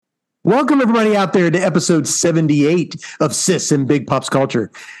Welcome, everybody out there, to episode 78 of Sis and Big Pops Culture.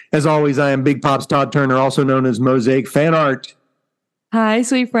 As always, I am Big Pops Todd Turner, also known as Mosaic Fan Art. Hi,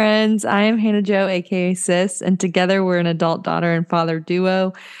 sweet friends. I am Hannah Jo, aka Sis, and together we're an adult daughter and father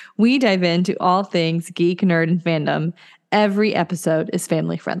duo. We dive into all things geek, nerd, and fandom. Every episode is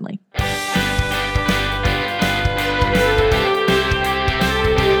family friendly.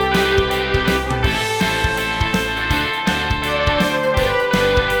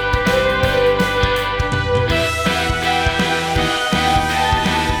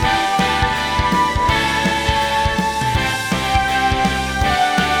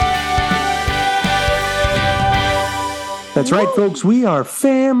 That's right, folks. We are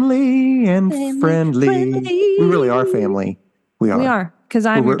family and friendly. We really are family. We are. Because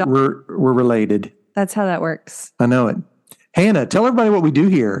I'm your daughter. We're related. That's how that works. I know it. Hannah, tell everybody what we do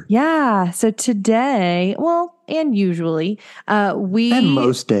here. Yeah. So today, and usually, and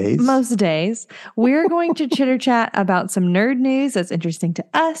most days, we're going to chitter chat about some nerd news that's interesting to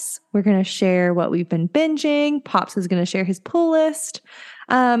us. We're going to share what we've been binging. Pops is going to share his pull list.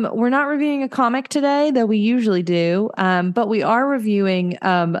 We're not reviewing a comic today, though we usually do, but we are reviewing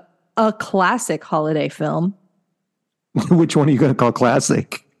a classic holiday film. Which one are you going to call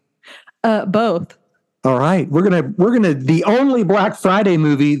classic? Both. All right. We're gonna the only Black Friday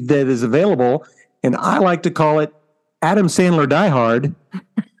movie that is available, and I like to call it Adam Sandler Die Hard,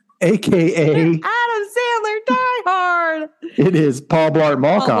 aka Adam Sandler Die Hard. It is Paul Blart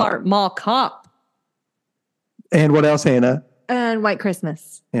Mall Cop. Mall Cop. And what else, Hannah? And White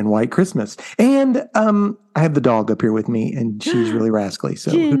Christmas. And I have the dog up here with me, and she's really rascally. So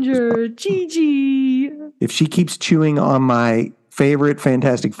Ginger, Gigi. If she keeps chewing on my favorite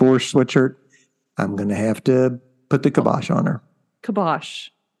Fantastic Four sweatshirt, I'm going to have to put the kibosh on her. Kibosh.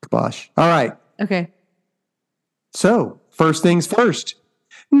 All right. Okay. So, first things first.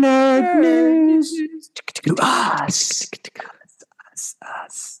 Nerd news to us.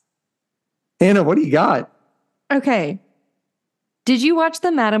 Anna, what do you got? Okay. Did you watch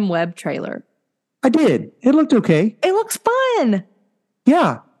the Madam Web trailer? I did. It looked okay. It looks fun.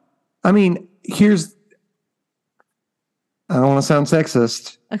 Yeah. I mean, I don't want to sound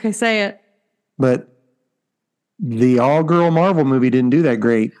sexist. Okay, say it. But the all-girl Marvel movie didn't do that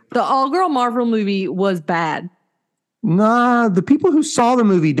great. The all-girl Marvel movie was bad. Nah, the people who saw the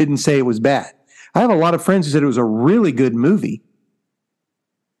movie didn't say it was bad. I have a lot of friends who said it was a really good movie.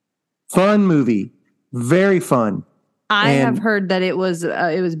 Fun movie. Very fun. I have heard that it was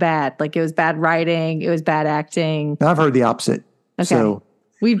bad. Like, it was bad writing. It was bad acting. I've heard the opposite. Okay. So,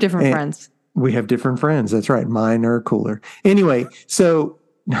 we have different friends. We have different friends. That's right. Mine are cooler. Anyway, so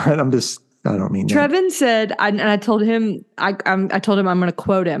I don't mean that. Trevin said, and I told him, I told him I'm going to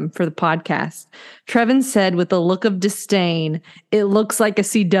quote him for the podcast. Trevin said, with a look of disdain, it looks like a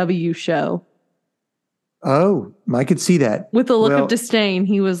CW show. Oh, I could see that. With a look of disdain,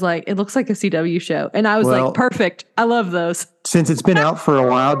 he was like, it looks like a CW show. And I was like, perfect. I love those. Since it's been out for a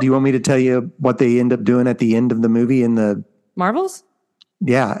while, do you want me to tell you what they end up doing at the end of the movie in the Marvels?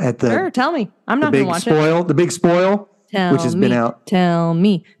 Yeah, sure, tell me. I'm not going to watch it. The big spoil, which has been out. Tell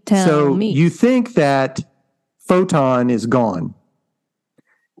me. So you think that Photon is gone.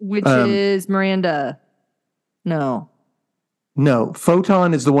 Which is Miranda. No,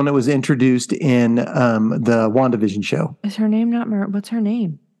 Photon is the one that was introduced in the WandaVision show. Is her name not Miranda? What's her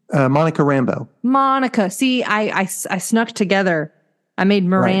name? Monica Rambeau. Monica. See, I snuck together. I made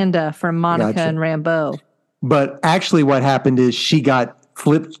Miranda from Monica and Rambeau. But actually what happened is she got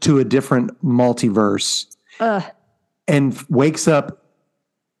flipped to a different multiverse and wakes up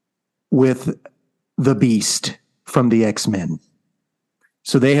with the Beast from the X-Men.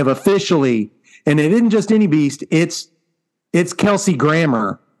 So they have officially, and it isn't just any Beast, it's Kelsey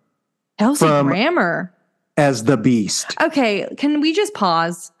Grammer. Kelsey Grammer? As the Beast. Okay, can we just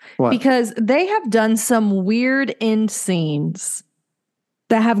pause? What? Because they have done some weird end scenes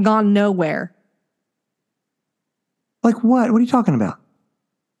that have gone nowhere. Like what? What are you talking about?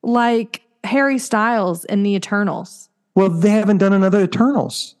 Like Harry Styles in the Eternals. Well, they haven't done another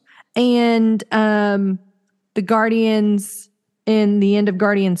Eternals. And the Guardians in the end of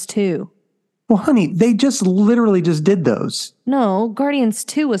Guardians 2. Well, honey, they literally just did those. No, Guardians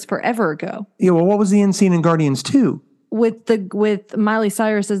 2 was forever ago. Yeah, well, what was the end scene in Guardians 2? With Miley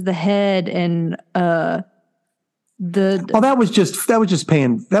Cyrus as the head and that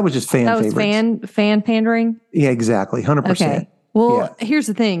was fan pandering. Yeah, exactly. 100%. Okay. Well, Here's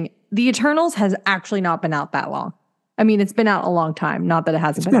the thing. The Eternals has actually not been out that long. I mean, it's been out a long time. Not that it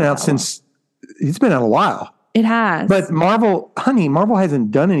hasn't been out since. It's been out a while. It has. But Marvel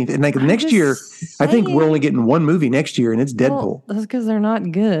hasn't done anything. Like next year, I think we're only getting one movie next year, and it's Deadpool. Well, that's because they're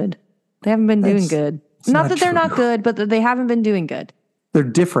not good. They haven't been doing good. Not that they're not good, but that they haven't been doing good. They're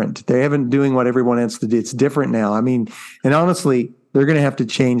different. They haven't doing what everyone else did. It's different now. I mean, and honestly, they're going to have to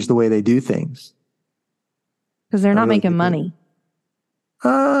change the way they do things. Because they're not making money.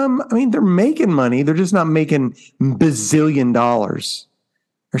 I mean, they're making money. They're just not making bazillion dollars.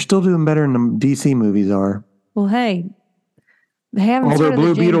 They're still doing better than the DC movies are. Well, hey, they haven't. Although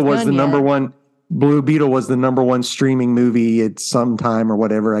Blue Beetle was the number one. Blue Beetle was the number one streaming movie at some time or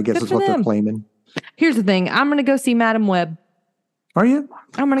whatever. I guess is what they're claiming. Here's the thing. I'm going to go see Madam Web. Are you?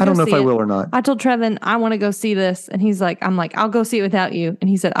 I'm going to go see it. I don't know if I will or not. I told Trevin, I want to go see this. And he's like, I'll go see it without you. And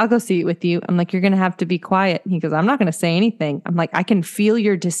he said, I'll go see it with you. I'm like, you're going to have to be quiet. And he goes, I'm not going to say anything. I'm like, I can feel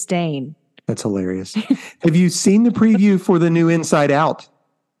your disdain. That's hilarious. Have you seen the preview for the new Inside Out?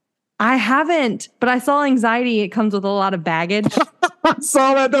 I haven't, but I saw Anxiety. It comes with a lot of baggage. I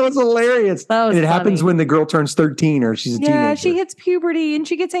saw that. That was hilarious. And it happens when the girl turns 13 or she's a teenager. Yeah, she hits puberty and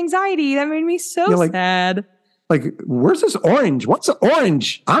she gets anxiety. That made me so sad. Like, where's this orange? What's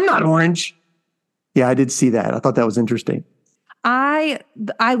orange? I'm not orange. Yeah, I did see that. I thought that was interesting. I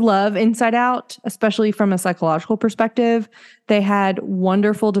love Inside Out, especially from a psychological perspective. They had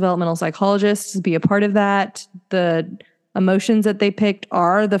wonderful developmental psychologists be a part of that. The emotions that they picked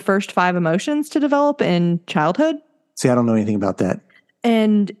are the first 5 emotions to develop in childhood. See, I don't know anything about that.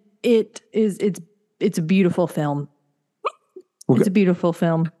 And it's a beautiful film. It's a beautiful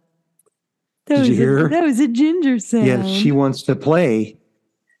film. Did you hear her? That was a ginger sound. Yes, she wants to play.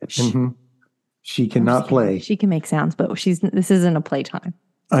 Mm-hmm. She cannot play. She can make sounds, but this isn't a playtime.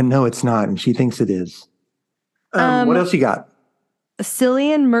 No, it's not, and she thinks it is. What else you got?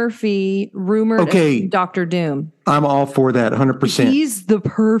 Cillian Murphy rumored as Dr. Doom. I'm all for that, 100%. He's the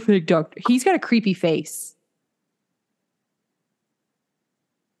perfect doctor. He's got a creepy face.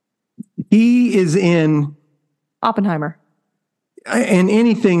 He is in Oppenheimer. And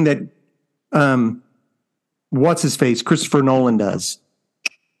anything that what's his face? Christopher Nolan does.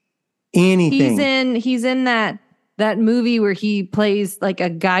 Anything. He's in that movie where he plays like a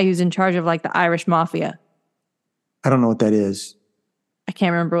guy who's in charge of like the Irish mafia. I don't know what that is. I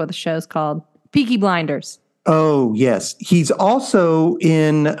can't remember what the show's called. Peaky Blinders. Oh, yes. He's also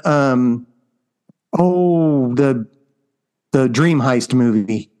in the Dream Heist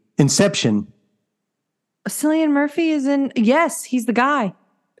movie, Inception. Cillian Murphy is in. Yes, he's the guy.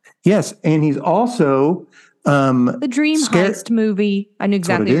 Yes, and he's also the Dream Heist movie. I knew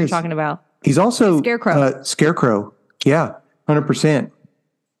exactly what you're talking about. He's also Scarecrow. Scarecrow. Yeah, 100%.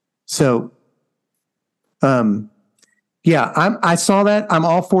 So, yeah, I saw that. I'm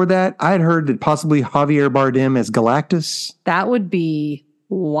all for that. I had heard that possibly Javier Bardem as Galactus. That would be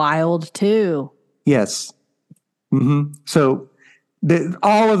wild too. Yes. Mm-hmm. So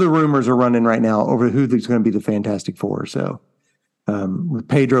all of the rumors are running right now over who's going to be the Fantastic Four. So with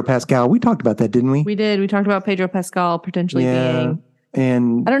Pedro Pascal, we talked about that, didn't we? We did. We talked about Pedro Pascal potentially being.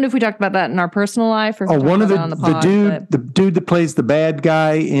 And I don't know if we talked about that in our personal life or one of the dude that plays the bad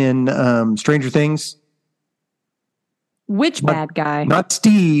guy in Stranger Things. Which bad guy? Not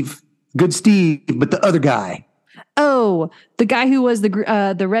Steve, good Steve, but the other guy. Oh, the guy who was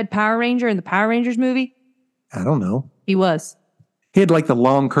the Red Power Ranger in the Power Rangers movie? I don't know. He was. He had like the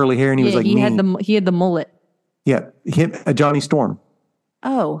long curly hair and he was like he had the mullet. Yeah, Johnny Storm.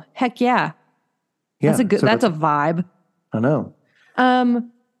 Oh, heck yeah. Yeah. That's a vibe. I know.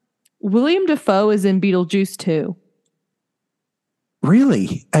 William Dafoe is in Beetlejuice 2.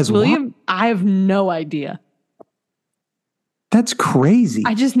 Really? As William? What? I have no idea. That's crazy.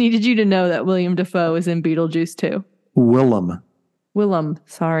 I just needed you to know that William Dafoe is in Beetlejuice 2. Willem.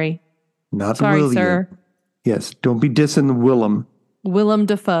 Sorry. Not sorry, William. Sir. Yes, don't be dissing Willem. Willem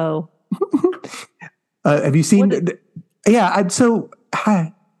Dafoe. Have you seen? I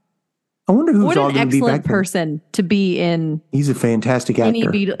wonder who's all going to be back. What an excellent person to be in. He's a fantastic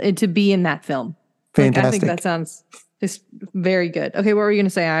actor. To be in that film. Fantastic. I think that sounds just very good. Okay, what were you going to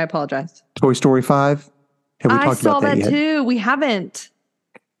say? I apologize. Toy Story 5. Have we talked about that yet? I saw that too. We haven't.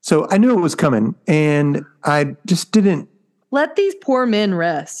 So I knew it was coming, and I just didn't. Let these poor men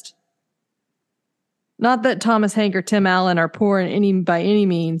rest. Not that Thomas Hank or Tim Allen are poor by any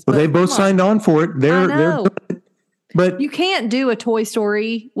means. Well, they both signed on for it. They're but you can't do a Toy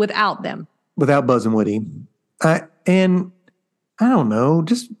Story without them. Without Buzz and Woody. And I don't know.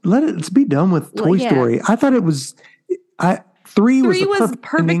 Just let's be done with Toy Story. I thought it was. Three was the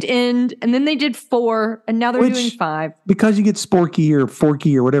perfect end, and then they did 4, and now they're doing 5. Because you get Sporky or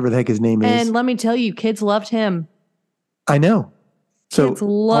Forky or whatever the heck his name is. And let me tell you, kids loved him. I know. So kids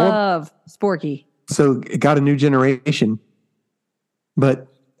love Sporky. So it got a new generation. But,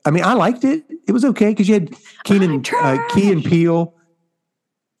 I mean, I liked it. It was okay because you had Key and Peele.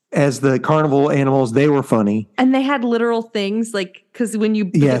 as the carnival animals, they were funny. And they had literal things like, because when you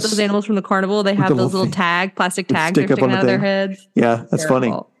get those animals from the carnival, they have those little plastic tags that are sticking out of their heads. Yeah, that's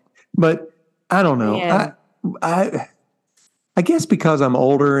funny. But I don't know. Man. I guess because I'm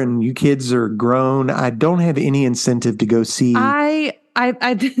older and you kids are grown, I don't have any incentive to go see. I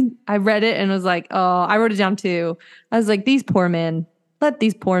read it and was like, oh, I wrote it down too. I was like, these poor men, let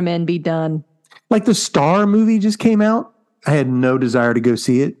these poor men be done. Like the Star movie just came out. I had no desire to go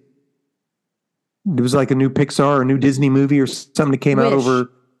see it. It was like a new Pixar or a new Disney movie or something that came out over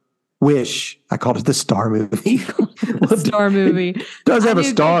Wish. I called it the Star movie. The Star movie. It does have a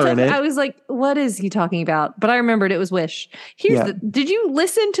star in it. I was like, what is he talking about? But I remembered it was Wish. Did you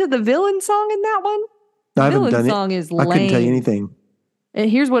listen to the villain song in that one? I haven't done it. The villain song is lame. I couldn't tell you anything. And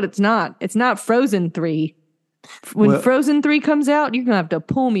here's what it's not. It's not Frozen 3. When Frozen 3 comes out, you're going to have to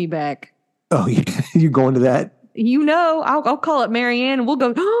pull me back. Oh, you're going to that? I'll call it Marianne and we'll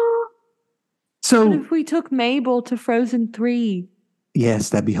go, so what if we took Mabel to Frozen 3? Yes,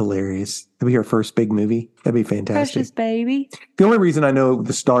 that'd be hilarious. That'd be our first big movie. That'd be fantastic. Precious baby. The only reason I know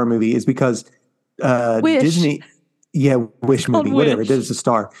the Star movie is because Wish. Disney... Yeah, Wish movie, whatever. There's a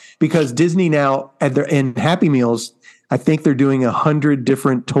Star. Because Disney now, in Happy Meals... I think they're doing 100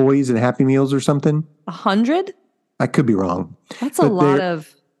 different toys and Happy Meals or something. 100? I could be wrong. That's a lot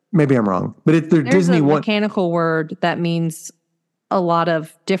of... Maybe I'm wrong. But there's Disney a mechanical word that means a lot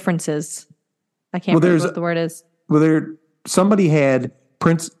of differences. I can't remember what the word is. Well, somebody had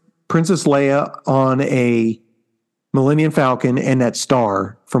Princess Leia on a Millennium Falcon and that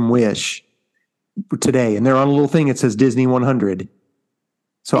star from Wish today. And they're on a little thing that says Disney 100.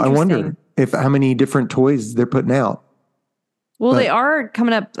 So I wonder how many different toys they're putting out. Well, they are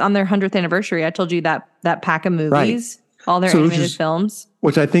coming up on their 100th anniversary. I told you that pack of movies, all their animated films.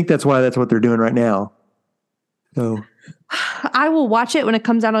 Which I think that's what they're doing right now. So I will watch it when it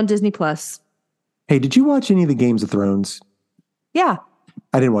comes out on Disney Plus. Hey, did you watch any of the Games of Thrones? Yeah.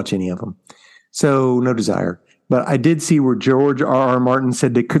 I didn't watch any of them. So no desire. But I did see where George R.R. Martin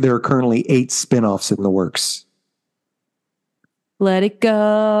said that there are currently 8 spinoffs in the works. Let it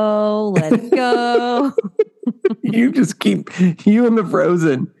go. Let it go. You just keep you and the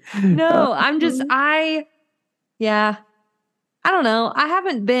Frozen. No, I don't know.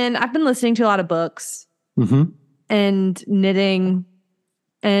 I've been listening to a lot of books and knitting,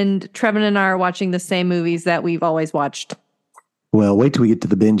 and Trevin and I are watching the same movies that we've always watched. Well, wait till we get to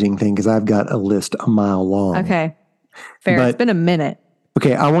the binging thing because I've got a list a mile long. Okay. Fair. It's been a minute.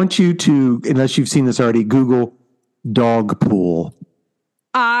 Okay. I want you to, unless you've seen this already, Google Dogpool.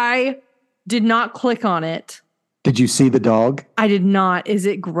 I did not click on it. Did you see the dog? I did not. Is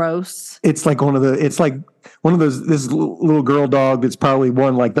it gross? It's like one of those, this little girl dog that's probably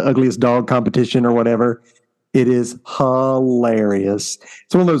won like the ugliest dog competition or whatever. It is hilarious.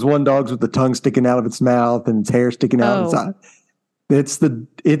 It's one of those dogs with the tongue sticking out of its mouth and its hair sticking out. It's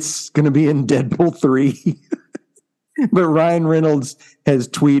going to be in Deadpool 3. But Ryan Reynolds has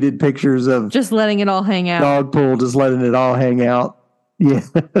tweeted pictures of just letting it all hang out. Dogpool, just letting it all hang out.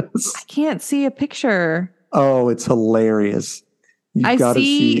 Yes. I can't see a picture. Oh, it's hilarious. I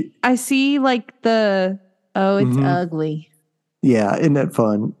see like it's ugly. Yeah, isn't that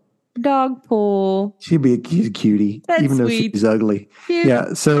fun? Dogpool. She'd be a cutie, That's even though sweet. she's ugly. Cute.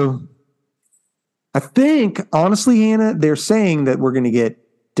 Yeah, so I think, honestly, Hannah, they're saying that we're going to get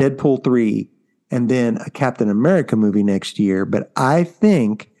Deadpool 3 and then a Captain America movie next year. But I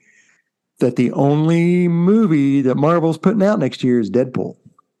think that the only movie that Marvel's putting out next year is Deadpool.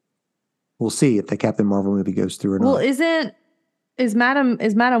 We'll see if the Captain Marvel movie goes through or not. Well, is Madam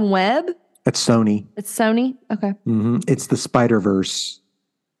Web? It's Sony. It's Sony? Okay. Mm-hmm. It's the Spider-Verse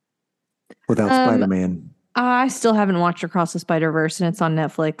without Spider-Man. I still haven't watched Across the Spider-Verse, and it's on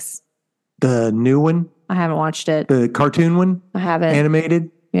Netflix. The new one? I haven't watched it. The cartoon one? I haven't. Animated?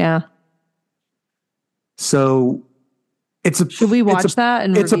 Yeah. So should we watch that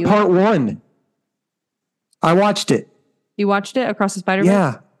and it's review a part 1. I watched it. You watched it, Across the Spider-Verse?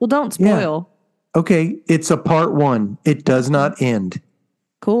 Yeah. Well, don't spoil. Yeah. Okay, it's a part 1. It does not end.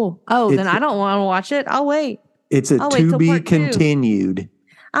 Cool. Oh, then I don't want to watch it. I'll wait. It's to be continued.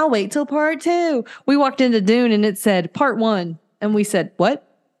 I'll wait till part 2. We walked into Dune and it said part 1. And we said, what?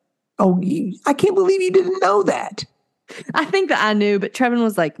 Oh, I can't believe you didn't know that. I think that I knew, but Trevin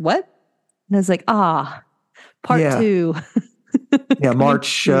was like, what? And I was like, part 2. Yeah,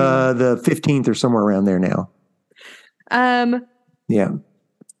 March the 15th or somewhere around there now. Yeah.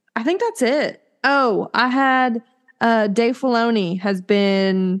 I think that's it. Oh, I had Dave Filoni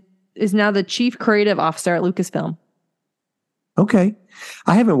is now the chief creative officer at Lucasfilm. Okay.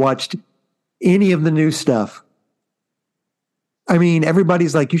 I haven't watched any of the new stuff. I mean,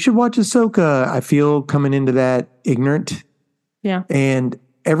 everybody's like, you should watch Ahsoka. I feel coming into that ignorant. Yeah. And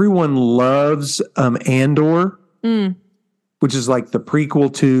everyone loves Andor, which is like the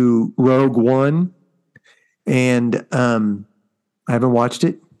prequel to Rogue One. And I haven't watched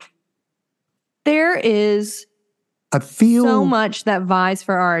it. There is so much that vies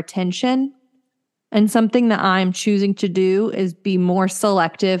for our attention. And something that I'm choosing to do is be more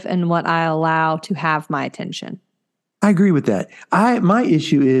selective in what I allow to have my attention. I agree with that. My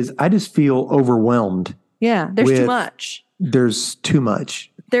issue is I just feel overwhelmed. Yeah, there's too much. There's too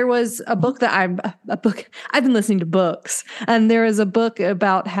much. There was a book that I've been listening to books, and there is a book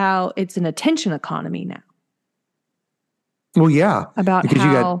about how it's an attention economy now. Well, yeah, about because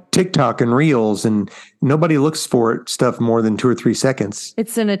you got TikTok and Reels, and nobody looks for stuff more than 2 or 3 seconds.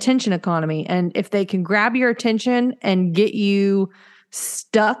 It's an attention economy, and if they can grab your attention and get you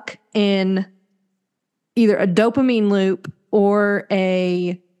stuck in either a dopamine loop or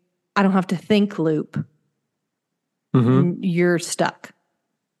a I don't have to think loop, you're stuck.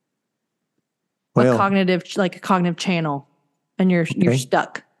 Well, a cognitive channel, and you're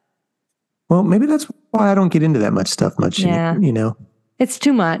stuck. Well, maybe that's why I don't get into that stuff much. Yeah. You know, it's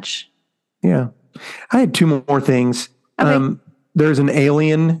too much. Yeah. I had 2 more things. Okay. There's an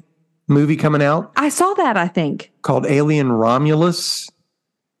Alien movie coming out. I saw that, I think. Called Alien Romulus.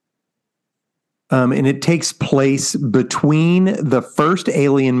 And it takes place between the first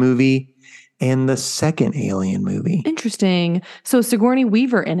Alien movie and the second Alien movie. Interesting. So Sigourney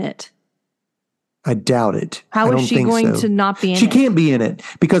Weaver in it. I doubt it. How is she going to not be in it? She can't be in it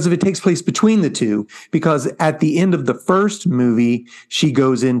because if it takes place between the two, because at the end of the first movie, she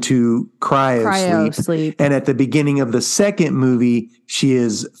goes into cryo sleep. And at the beginning of the second movie, she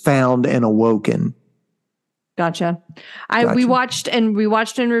is found and awoken. Gotcha. We watched and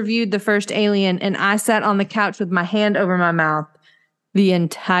reviewed the first Alien, and I sat on the couch with my hand over my mouth the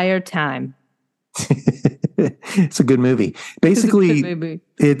entire time. It's a good movie. Basically,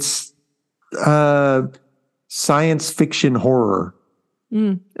 it's science fiction horror.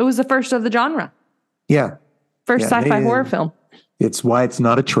 It was the first of the genre. Yeah. First sci-fi horror film. It's why it's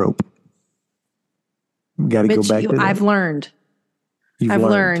not a trope. Got to go back to that. I've learned.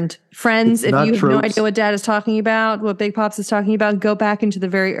 Friends, if you have no idea what Dad is talking about, what Big Pops is talking about, go back into the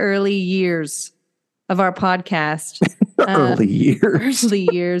very early years of our podcast. Early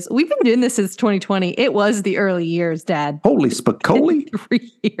years. We've been doing this since 2020. It was the early years, Dad. Holy spicoli.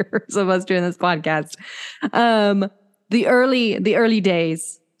 3 years of us doing this podcast. The early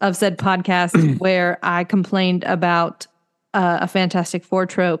days of said podcast where I complained about a Fantastic Four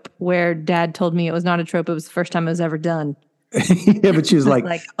trope where Dad told me it was not a trope. It was the first time it was ever done. Yeah, but she was like,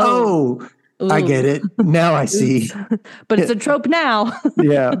 I get it. Now I see. But it's a trope now.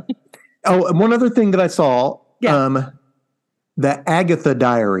 Yeah. Oh, and one other thing that I saw, the Agatha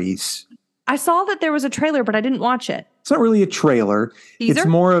Diaries. I saw that there was a trailer, but I didn't watch it. It's not really a trailer. Teaser? It's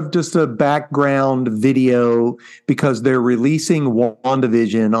more of just a background video because they're releasing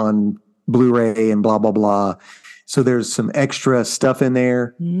WandaVision on Blu-ray and blah, blah, blah. So there's some extra stuff in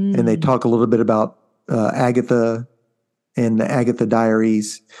there. And they talk a little bit about Agatha and the Agatha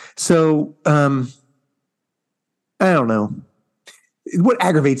Diaries. So I don't know. What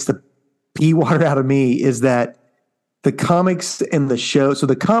aggravates the pea water out of me is that the comics and the show, so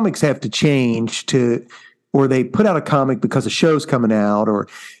the comics have to change or they put out a comic because a show's coming out, or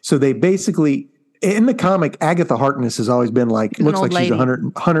so they basically, in the comic, Agatha Harkness has always been looks like she's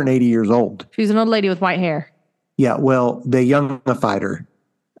 180 years old. She's an old lady with white hair. Yeah, well, they youngified her.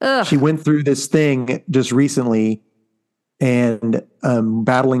 Ugh. She went through this thing just recently and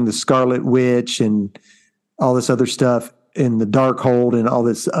battling the Scarlet Witch and all this other stuff in the Darkhold and all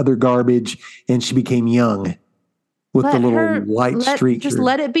this other garbage, and she became young with the little light streak. Just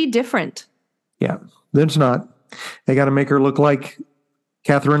let it be different. Yeah, it's not. They got to make her look like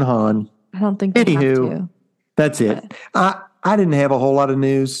Catherine Hahn. I don't think they have to. That's it. I didn't have a whole lot of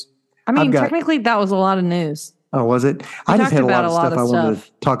news. I mean, technically, that was a lot of news. Oh, was it? I just had a lot of stuff I wanted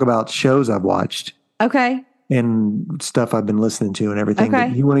to talk about, shows I've watched. Okay. And stuff I've been listening to and everything. Okay.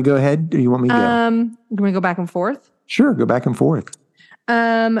 But you want to go ahead or you want me to go? Can we go back and forth? Sure, go back and forth.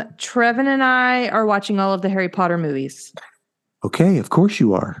 Trevin and I are watching all of the Harry Potter movies. Okay, of course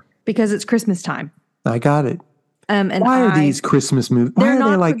you are. Because it's Christmas time. I got it. And why are these Christmas movies?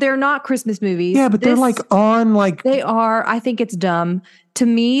 They're not Christmas movies. Yeah, but they're They are. I think it's dumb. To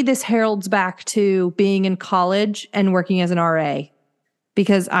me, this heralds back to being in college and working as an RA.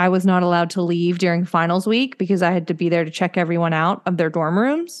 Because I was not allowed to leave during finals week because I had to be there to check everyone out of their dorm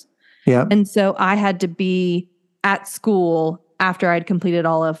rooms. Yeah. And so I had to be at school after I'd completed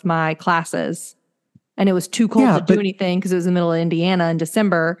all of my classes and it was too cold to do anything because it was in the middle of Indiana in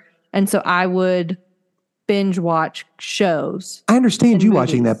December. And so I would binge watch shows. I understand you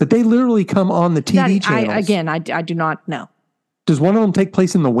watching that, but they literally come on the TV channels. I do not know. Does one of them take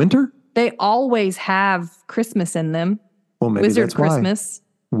place in the winter? They always have Christmas in them. Well, maybe Wizard that's why. Christmas.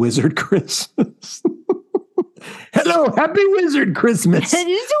 Wizard Christmas. Hello, happy Wizard Christmas. It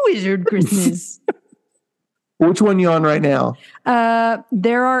is a Wizard Christmas. Which one are you on right now?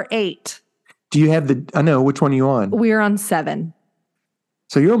 There are 8. Do you have I know, which one are you on? We're on 7.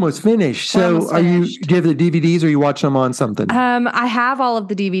 So you're almost finished. Do you have the DVDs or you watch them on something? I have all of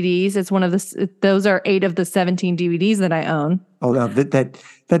the DVDs. It's one of those are 8 of the 17 DVDs that I own. Oh, now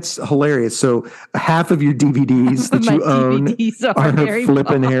that's hilarious. So half of your DVDs that you own are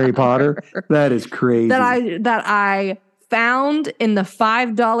flipping Harry Potter. That is crazy. That I found in the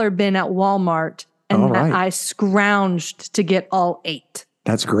 $5 bin at Walmart, and that I scrounged to get all 8.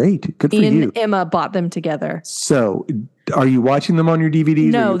 That's great. Good for Ian you. And Emma bought them together. So are you watching them on your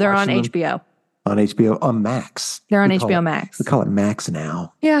DVDs? No, they're on HBO. On HBO, on Max. They're on HBO Max. We call it Max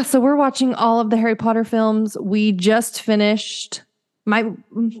now. Yeah, so we're watching all of the Harry Potter films. We just finished my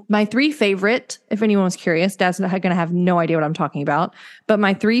 3 favorite, if anyone was curious. Dad's going to have no idea what I'm talking about. But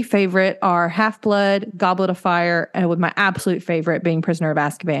my 3 favorite are Half-Blood, Goblet of Fire, and with my absolute favorite being Prisoner of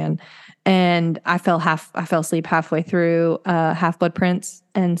Azkaban. And I fell asleep halfway through Half-Blood Prince.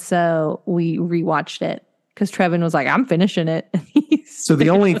 And so we rewatched it because Trevin was like, I'm finishing it. So the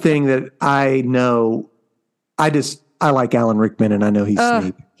only thing that I know, I like Alan Rickman, and I know he's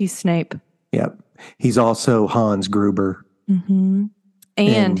Snape. He's Snape. Yep. He's also Hans Gruber. Mm-hmm.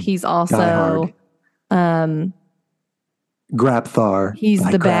 And he's also Grabthar. He's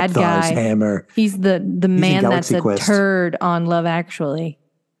the bad guy. Hammer. He's the man that's a turd on Love Actually.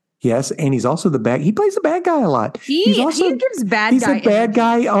 Yes, and he's also he plays the bad guy a lot. He gives bad guy. He's a bad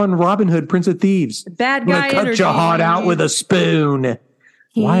guy on Robin Hood, Prince of Thieves. Bad guy energy. Cut your heart out with a spoon.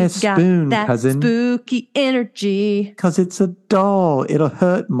 Why a spoon, that cousin? Spooky energy. Because it's a doll. It'll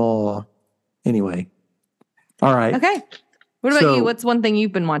hurt more. Anyway. All right. Okay. What about you? What's one thing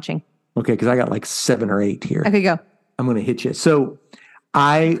you've been watching? Okay, because I got like 7 or 8 here. Okay, go. I'm going to hit you. So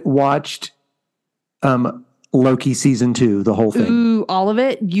I watched Loki season 2, the whole thing. Ooh, all of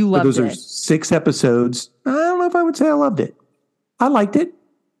it? You loved it. Those are 6 episodes. I don't know if I would say I loved it. I liked it.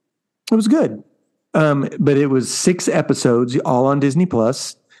 It was good. But it was 6 episodes, all on Disney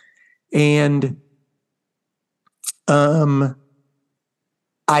Plus. And I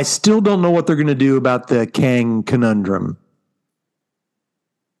still don't know what they're going to do about the Kang conundrum.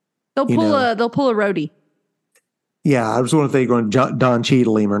 They'll pull a roadie. Yeah, I was wondering if they're going to Don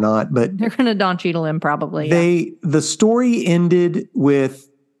Cheadle him or not, but they're going to Don Cheadle him probably. The story ended with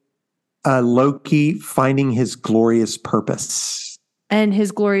Loki finding his glorious purpose. And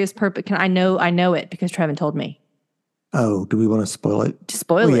his glorious purpose. I know it because Trevin told me. Oh, do we want to spoil it? Just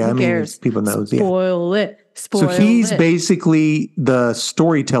spoil it. Who cares? People know. Spoil it. So he's basically the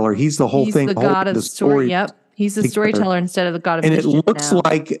storyteller. He's the whole thing. He's the god of the story. Yep. He's the storyteller instead of the god of mischief. And it looks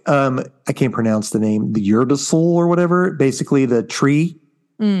like, I can't pronounce the name, the Yurdasul or whatever, basically the tree.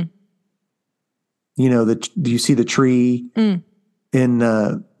 Mm. You know, do you see the tree in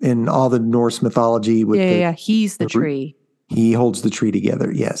all the Norse mythology? Yeah. He's the tree. He holds the tree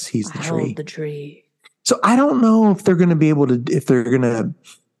together. Yes, he's the tree. Hold the tree. So I don't know if they're going to be able to, if they're going to,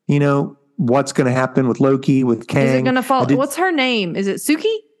 what's going to happen with Loki, with Kang. Is it going to fall? What's her name? Is it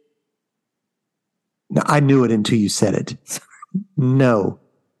Suki? No, I knew it until you said it. No.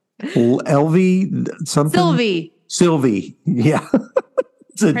 Elvie something? Sylvie. Yeah.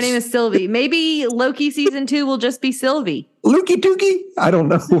 Her name is Sylvie. Maybe Loki season 2 will just be Sylvie. Looky Dookie? I don't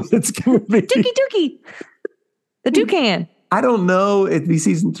know what it's going to be. Dookie. The toucan. I don't know. It'd be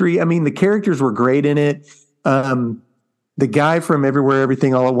season 3. I mean, the characters were great in it. The guy from Everywhere,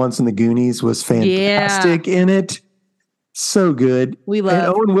 Everything, All at Once in the Goonies was fantastic in it. So good. And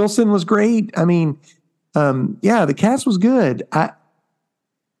Owen Wilson was great. I mean, the cast was good. I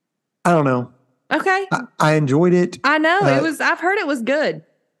don't know. Okay. I enjoyed it. I know. I've heard it was good.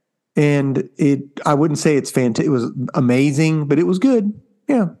 And I wouldn't say it's fantastic. It was amazing, but it was good.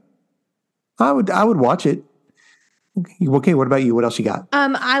 Yeah. I would watch it. Okay, what about you? What else you got?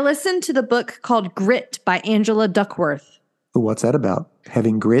 I listened to the book called Grit by Angela Duckworth. What's that about?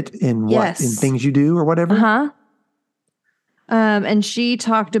 Having grit in what? In things you do or whatever? Uh-huh. And she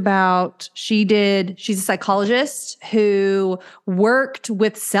talked about, she's a psychologist who worked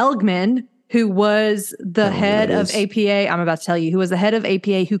with Seligman, who was the head of APA. I'm about to tell you, who was the head of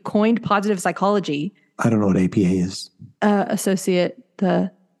APA, who coined positive psychology. I don't know what APA is.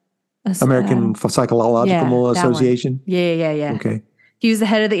 American Psychological Association? Yeah. Okay. He was the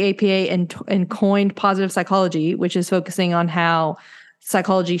head of the APA and coined positive psychology, which is focusing on how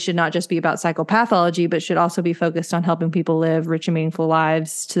psychology should not just be about psychopathology, but should also be focused on helping people live rich and meaningful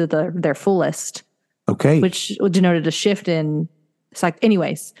lives to their fullest. Okay. Which denoted a shift in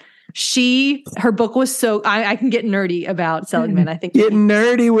anyways. Her book was so I can get nerdy about Seligman. I think get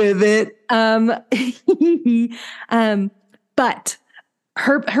nerdy with it. But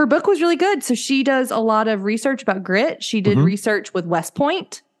her book was really good. So she does a lot of research about grit. She did research with West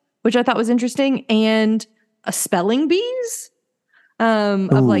Point, which I thought was interesting, and a spelling bees of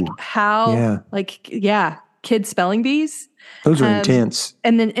like how kids spelling bees. Those are intense.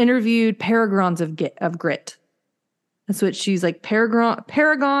 And then interviewed paragons of grit. That's what she's like,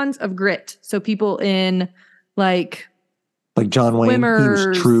 paragons of grit. So people in like John Wayne, swimmers. He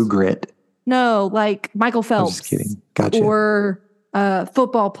was true grit. No, like Michael Phelps. I'm just kidding. Gotcha. Or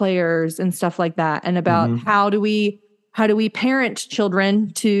football players and stuff like that. And about how do we parent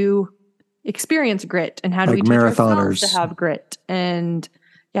children to experience grit, and how do we teach ourselves to have grit? And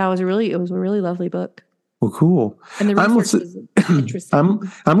yeah, it was a really lovely book. Well, cool. And the research was interesting.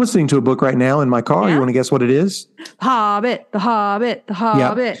 I'm listening to a book right now in my car. Yeah? You want to guess what it is? The Hobbit.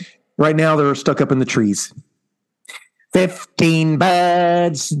 Yeah. Right now they're stuck up in the trees. 15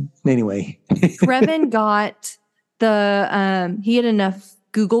 birds. Anyway. Trevin got he had enough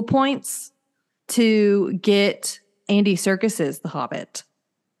Google points to get Andy Serkis's The Hobbit.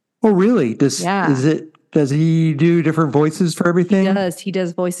 Oh, really? Does he do different voices for everything? He does. He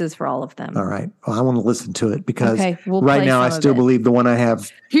does voices for all of them. All right. Well, I want to listen to it because right now I still believe the one I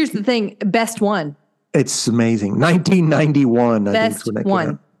have. Here's the thing. Best one. It's amazing. 1991. Best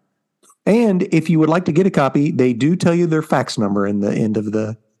one. And if you would like to get a copy, they do tell you their fax number in the end of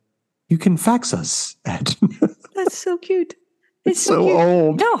you can fax us at. That's so cute. It's so cute.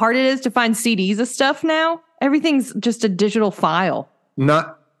 old. You know how hard it is to find CDs of stuff now? Everything's just a digital file.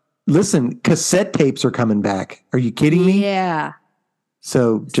 Listen, cassette tapes are coming back. Are you kidding me? Yeah.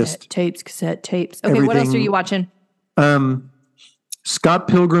 So cassette tapes. Okay, what else are you watching? Scott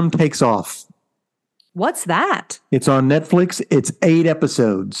Pilgrim Takes Off. What's that? It's on Netflix. It's 8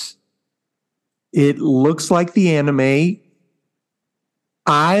 episodes. It looks like the anime.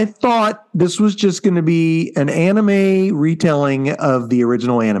 I thought this was just going to be an anime retelling of the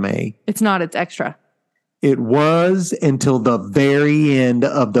original anime. It's not. It's extra. It was until the very end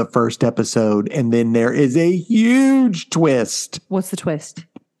of the first episode. And then there is a huge twist. What's the twist?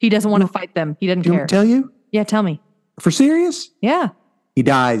 He doesn't want to fight them. He doesn't care. Can I tell you? Yeah, tell me. For serious? Yeah. He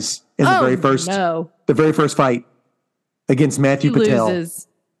dies in the very first fight against Matthew Patel.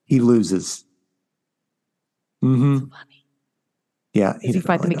 He loses. Mm-hmm. That's funny. Yeah. Does he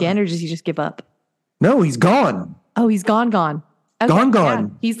fight them again, or does he just give up? No, he's gone. Oh, he's gone. Okay, gone. Yeah.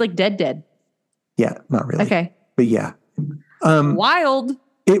 He's like dead. Yeah, not really. Okay. But yeah. Wild.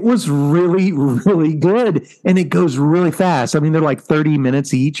 It was really, really good. And it goes really fast. I mean, they're like 30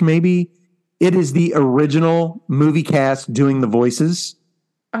 minutes each, maybe. It is the original movie cast doing the voices.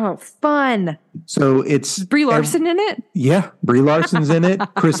 Oh, fun. So it's Brie Larson in it? Yeah, Brie Larson's in it.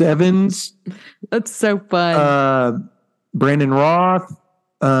 Chris Evans. That's so fun. Brandon Roth.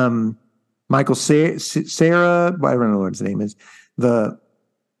 Michael Sarah. I don't know what his name is. The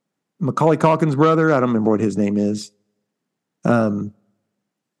Macaulay Culkin's brother. I don't remember what his name is.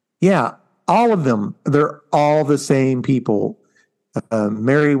 Yeah, all of them. They're all the same people.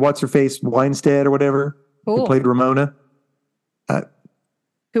 Mary, what's-her-face, Weinstead or whatever, who played Ramona.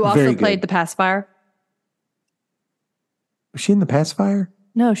 Who also played the pacifier. Was she in the pacifier?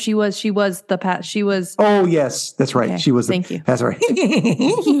 No, she was she was. Oh, yes, that's right. Okay, she was. Thank you. That's right.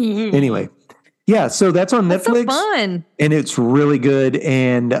 Anyway, yeah, so that's on Netflix. That's so fun. And it's really good.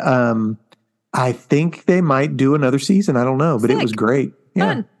 And I think they might do another season. I don't know, but it was great.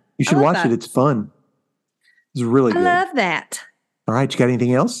 Yeah, fun. You should watch it. It's fun. It's really good. I love that. All right, you got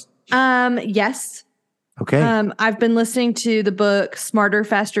anything else? Yes. Okay. I've been listening to the book Smarter,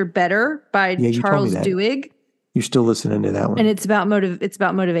 Faster, Better by Charles Duhigg. You're still listening to that one. And it's about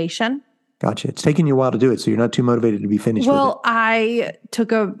motivation. Gotcha. It's taking you a while to do it, so you're not too motivated to be finished with it. Well, I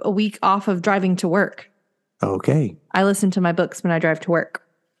took a week off of driving to work. Okay. I listen to my books when I drive to work.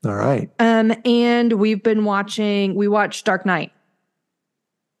 All right. And we watched Dark Knight.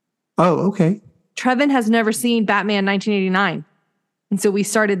 Oh, okay. Trevin has never seen Batman 1989. And so we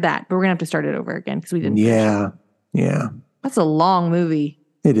started that, but we're going to have to start it over again because we didn't. Yeah. That's a long movie.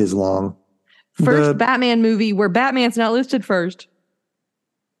 It is long. First Batman movie where Batman's not listed first.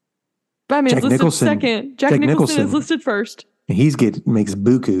 Batman's listed second. Jack Nicholson is listed first. Makes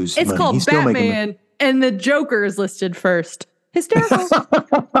bukus. It's called Batman, and the Joker is listed first. Hysterical.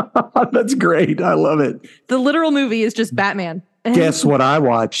 That's great. I love it. The literal movie is just Batman. Guess what I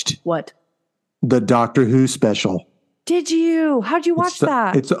watched? What? The Doctor Who special. Did you? How'd you watch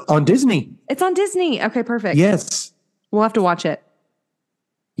that? It's on Disney. It's on Disney. Okay, perfect. Yes. We'll have to watch it.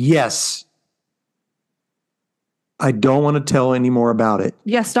 Yes. I don't want to tell any more about it.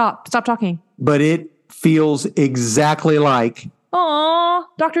 Yeah, stop. Stop talking. But it feels exactly like... Aw,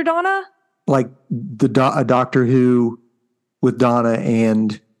 Dr. Donna? Like a Doctor Who with Donna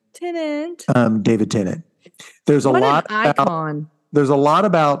and... Tennant. David Tennant. There's a lot icon. There's a lot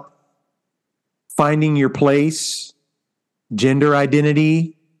about finding your place, gender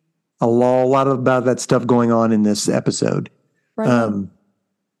identity, a lot about that stuff going on in this episode. Right.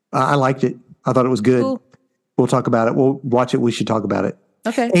 I liked it. I thought it was good. Cool. We'll talk about it. We'll watch it. We should talk about it.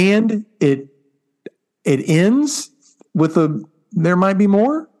 Okay. And it ends with there might be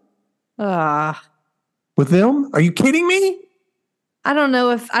more. With them? Are you kidding me? I don't know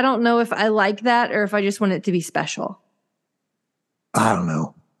if I like that or if I just want it to be special. I don't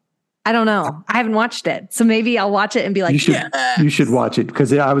know. I haven't watched it. So maybe I'll watch it and be like, you should watch it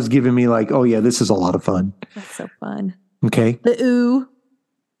because I was giving me like, oh yeah, this is a lot of fun. That's so fun. Okay. The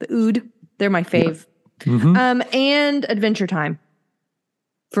Ood. They're my fave. Yeah. Mm-hmm. And Adventure Time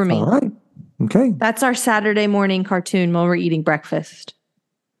for me. All right. Okay. That's our Saturday morning cartoon while we're eating breakfast.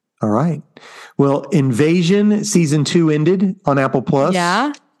 All right. Well, Invasion season 2 ended on Apple Plus.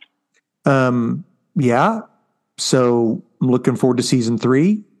 Yeah. Yeah. So I'm looking forward to season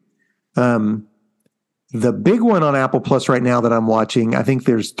 3. The big one on Apple Plus right now that I'm watching, I think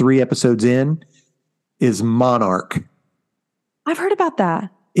there's 3 episodes in, is Monarch. I've heard about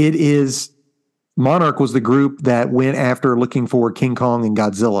that. Monarch was the group that went after looking for King Kong and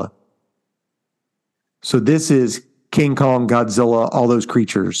Godzilla. So this is King Kong, Godzilla, all those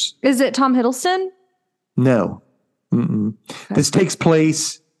creatures. Is it Tom Hiddleston? No. Okay. This takes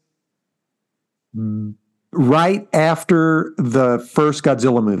place right after the first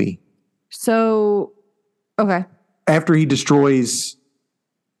Godzilla movie. So, okay. After he destroys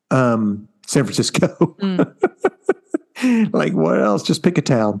San Francisco. Like, what else? Just pick a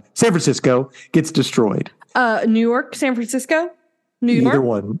town. San Francisco gets destroyed. New York, San Francisco? New York? Either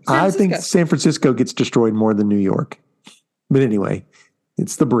one. I think San Francisco gets destroyed more than New York. But anyway,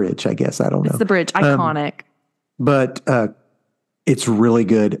 it's the bridge, I guess. I don't know. It's the bridge. Iconic. But it's really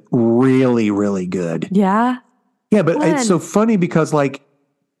good. Really, really good. Yeah? Yeah, but it's so funny because, like,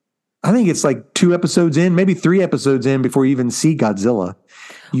 I think it's like 2 episodes in, maybe 3 episodes in before you even see Godzilla.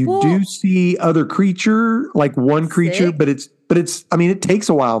 You do see other creature, like one creature, but it's, I mean, it takes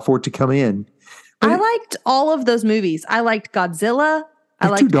a while for it to come in. But I liked all of those movies. I liked Godzilla. I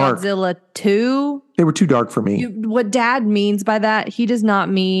liked Godzilla 2. They were too dark for me. What Dad means by that, he does not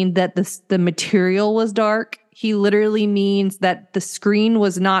mean that the material was dark. He literally means that the screen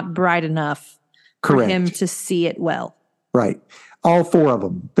was not bright enough for him to see it well. Right. All 4 of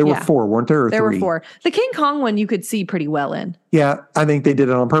them. There were 4, weren't there? Or there 3? Were 4. The King Kong one you could see pretty well in. Yeah, I think they did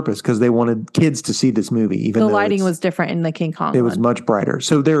it on purpose because they wanted kids to see this movie. Even the though lighting was different in the King Kong. It was much brighter.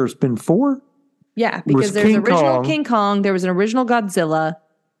 So there's been 4? Yeah, because there's original King Kong. There was an original Godzilla.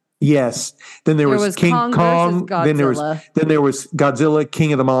 Yes. Then there was King Kong. Then there was Godzilla,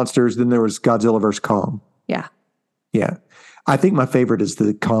 King of the Monsters. Then there was Godzilla vs. Kong. Yeah. Yeah. I think my favorite is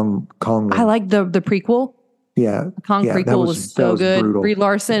the Kong one. I like the prequel. Yeah. The Kong prequel was so good. Brutal. Brie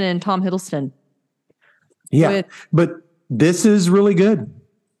Larson and Tom Hiddleston. Yeah. But this is really good.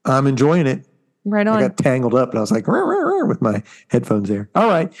 I'm enjoying it. Right on. I got tangled up and I was like, rah, rah, rah, with my headphones there. All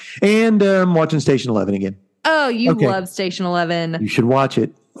right. And I'm watching Station 11 again. Oh, you love Station 11. You should watch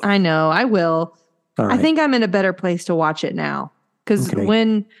it. I know. I will. All right. I think I'm in a better place to watch it now. Because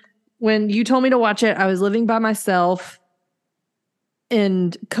when you told me to watch it, I was living by myself.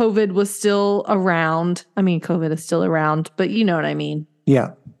 And COVID was still around. I mean, COVID is still around, but you know what I mean.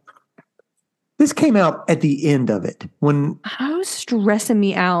 Yeah. This came out at the end of it when I was stressing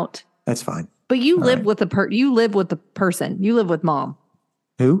me out. That's fine. But you live with you live with the person. You live with Mom.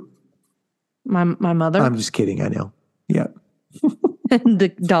 Who? My mother. I'm just kidding. I know. Yeah. And the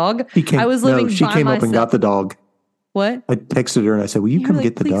dog. She came myself. up and got the dog. What? I texted her and I said, will you come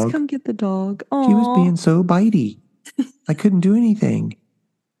get the dog? Please come get the dog. Aww. She was being so bitey. I couldn't do anything.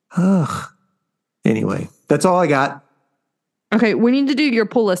 Ugh. Anyway, that's all I got. Okay, we need to do your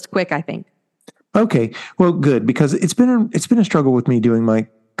pull list quick, I think. Okay. Well, good, because it's been a struggle with me doing my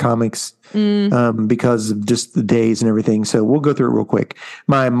comics because of just the days and everything. So we'll go through it real quick.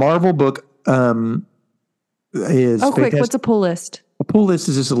 My Marvel book is quick. What's a pull list? A pull list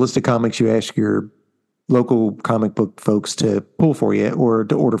is just a list of comics you ask your local comic book folks to pull for you or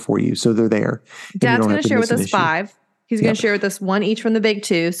to order for you. So they're there. Dad's going to share with us 5. He's going to share with us 1 each from the big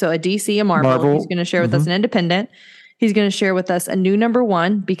 2. So a DC, a Marvel. He's going to share with us an independent. He's going to share with us a new number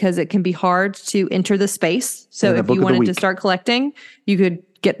one because it can be hard to enter the space. So if you wanted to start collecting, you could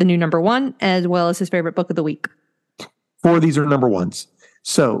get the new number one as well as his favorite book of the week. 4 of these are number ones.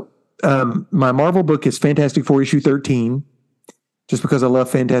 So my Marvel book is Fantastic Four issue 13, just because I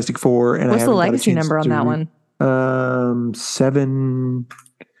love Fantastic Four. And what's the legacy number on that one?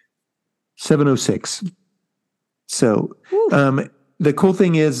 706. So the cool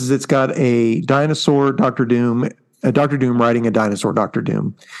thing is it's got a dinosaur Doctor Doom, a Doctor Doom riding a dinosaur Doctor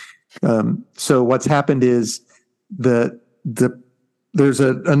Doom. So what's happened is there's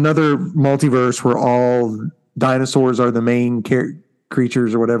another multiverse where all dinosaurs are the main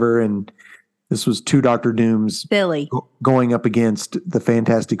creatures or whatever, and this was 2 Doctor Dooms going up against the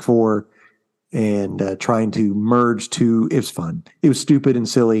Fantastic Four and trying to merge 2. It was fun. It was stupid and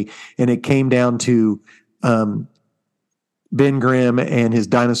silly, and it came down to Ben Grimm and his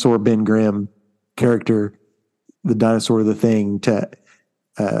dinosaur Ben Grimm character, the dinosaur the Thing, to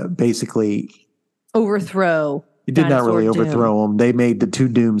basically overthrow. It did not really overthrow them. They made the 2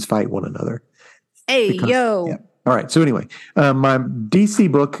 Dooms fight one another. Yo. Yeah. All right. So anyway, my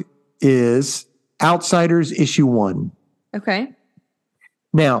DC book is Outsiders issue 1. Okay.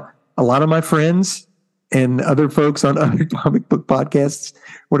 Now, a lot of my friends and other folks on other comic book podcasts,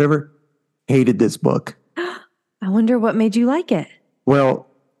 whatever, hated this book. I wonder what made you like it. Well,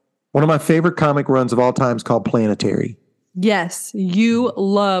 one of my favorite comic runs of all time is called Planetary. Yes, you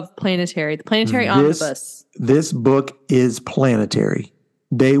love Planetary, the Planetary Omnibus. This book is Planetary.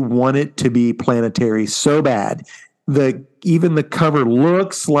 They want it to be Planetary so bad. Even the cover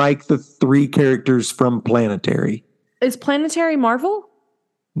looks like the 3 characters from Planetary. Is Planetary Marvel?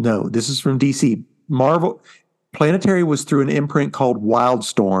 No, this is from DC. Marvel. Planetary was through an imprint called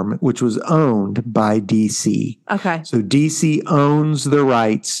Wildstorm, which was owned by DC. Okay. So DC owns the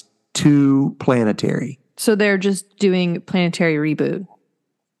rights to Planetary. So they're just doing Planetary reboot.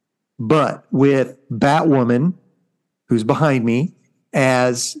 But with Batwoman, who's behind me,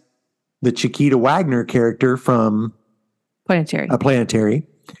 as the Chiquita Wagner character from Planetary. Planetary.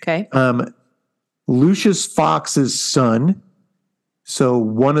 Okay. Lucius Fox's son. So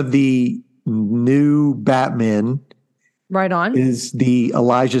one of the new Batmen, right on, is the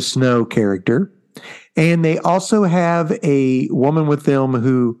Elijah Snow character. And they also have a woman with them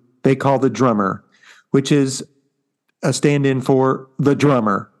who they call the Drummer, which is a stand-in for the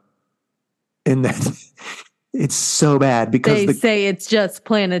drummer. And that it's so bad because they say it's just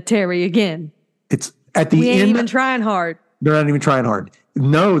Planetary again. It's at the end. We ain't even trying hard. They're not even trying hard.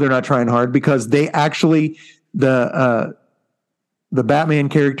 No, they're not trying hard because they actually the Batman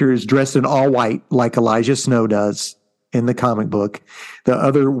character is dressed in all white like Elijah Snow does in the comic book. The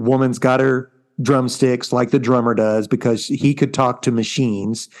other woman's got her drumsticks like the drummer does because he could talk to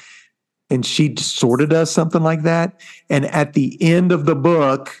machines. And she sort of does something like that. And at the end of the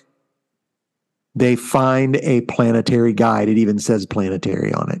book, they find a Planetary guide. It even says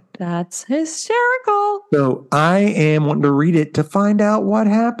Planetary on it. That's hysterical. So I am wanting to read it to find out what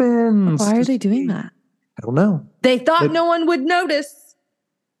happens. Why are they doing that? I don't know. They thought no one would notice.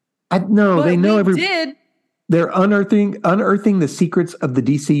 No, they know did. They're unearthing the secrets of the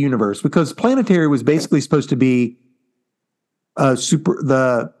DC universe because Planetary was basically supposed to be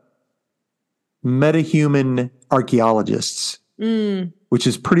the metahuman archaeologists, which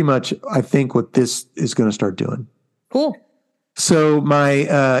is pretty much, I think, what this is going to start doing. Cool. So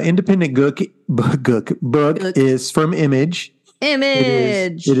my independent book is from Image.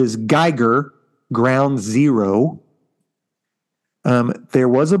 Image. It is Geiger, Ground Zero. There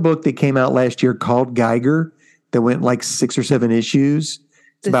was a book that came out last year called Geiger that went like 6 or 7 issues.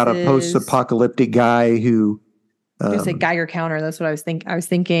 It's about a post-apocalyptic guy who... I was going to say Geiger counter. That's what I was thinking. I was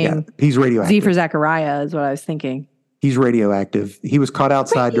thinking... Yeah, he's radioactive. Z for Zachariah is what I was thinking. He's radioactive. He was caught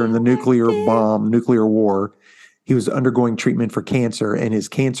outside during the nuclear war. He was undergoing treatment for cancer, and his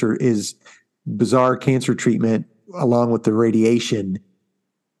cancer is bizarre cancer treatment along with the radiation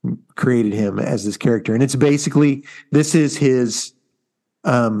created him as this character. And it's basically, this is his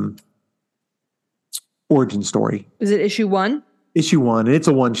origin story. Is it issue 1? Issue 1, and it's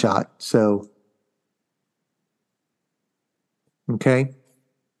a one-shot, so... Okay.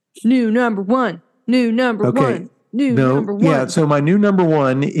 New number 1. New number 1. New number 1. Yeah, so my new number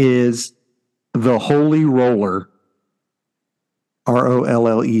 1 is The Holy Roller.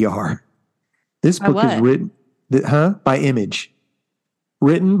 Roller. This book is written by Image.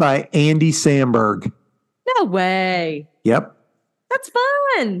 Written by Andy Samberg. No way. Yep. That's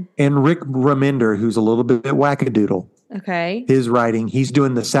fun. And Rick Remender, who's a little bit wackadoodle. Okay. His writing. He's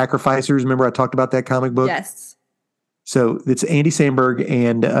doing The Sacrificers. Remember I talked about that comic book? Yes. So it's Andy Samberg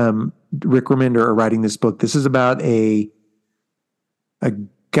and Rick Remender are writing this book. This is about a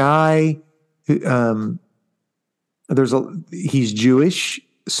guy who, he's Jewish,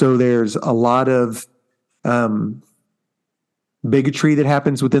 so there's a lot of bigotry that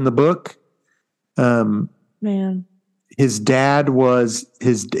happens within the book. Man. His dad was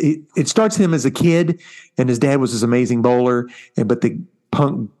it starts him as a kid, and his dad was this amazing bowler, but the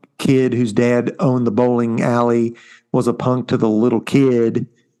punk kid whose dad owned the bowling alley was a punk to the little kid.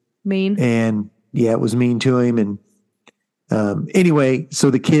 Mean. And yeah, it was mean to him. And anyway,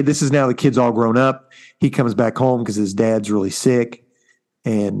 so the kid's all grown up. He comes back home because his dad's really sick.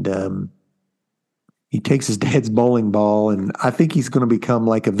 And he takes his dad's bowling ball, and I think he's going to become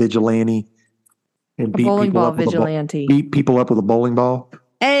like a vigilante and beat people up with a bowling ball.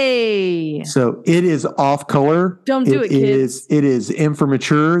 Hey. So it is off color. Don't do it, kids. It is M for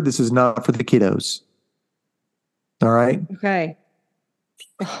mature. This is not for the kiddos. All right. Okay.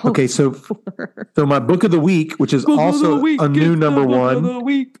 Okay. So my book of the week, which is also a new number one,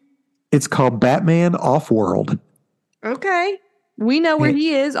 it's called Batman Off-World. Okay. We know where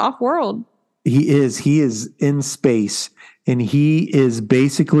he is, off-world. He is in space, and he is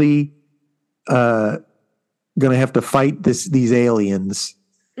basically going to have to fight these aliens.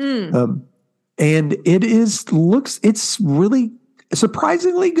 And it's really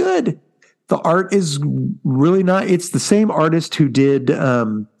surprisingly good. The art is really not. It's the same artist who did, I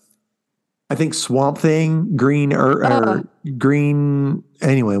think, Swamp Thing, Green.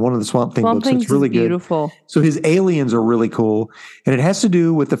 Anyway, one of the Swamp Thing books. It's really good. Beautiful. So his aliens are really cool, and it has to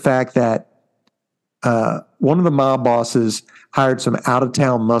do with the fact that one of the mob bosses hired some out of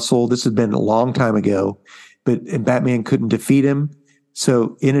town muscle. This has been a long time ago, and Batman couldn't defeat him.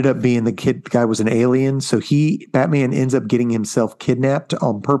 So ended up being the guy was an alien. So Batman ends up getting himself kidnapped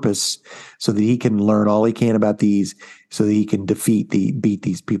on purpose so that he can learn all he can about these, so that he can beat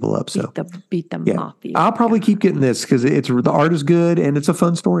these people up. So beat them off. I'll probably keep getting this because the art is good and it's a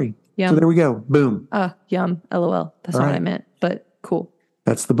fun story. Yum. So there we go. Boom. Yum. LOL. That's not what I meant, but cool.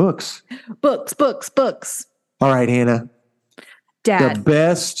 That's the books. Books. All right, Hannah. Dad. The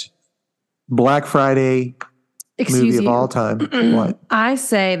best Black Friday movie of all time. What? I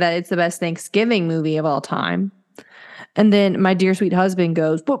say that it's the best Thanksgiving movie of all time. And then my dear sweet husband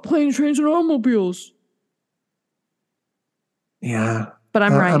goes, "But planes, trains, and automobiles." Yeah. But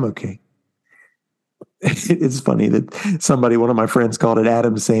I'm right. I'm okay. It's funny that one of my friends called it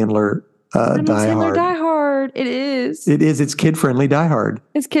Adam Sandler Die Hard. Die Hard. It is. It's kid-friendly Die Hard.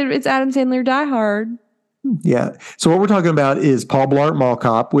 It's Adam Sandler Die Hard. Yeah. So what we're talking about is Paul Blart Mall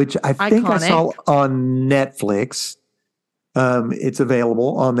Cop, which I think I saw on Netflix. It's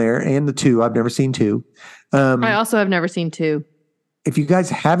available on there, and the 2. I've never seen 2. I also have never seen 2. If you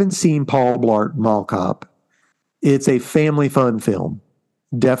guys haven't seen Paul Blart Mall Cop, it's a family fun film.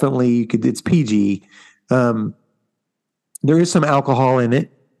 Definitely, it's PG. There is some alcohol in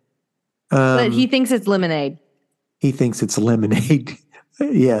it. But he thinks it's lemonade. He thinks it's lemonade.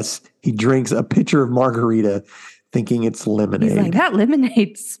 Yes, he drinks a pitcher of margarita thinking it's lemonade. He's like, that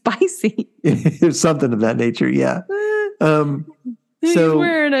lemonade's spicy. There's something of that nature, yeah. He's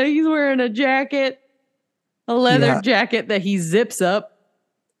wearing a jacket, a leather jacket that he zips up.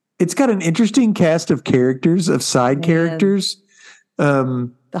 It's got an interesting cast of characters, of side characters. The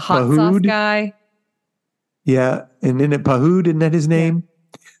hot Pahood. Sauce guy. Yeah, and then Pahood, isn't that his name? Yeah.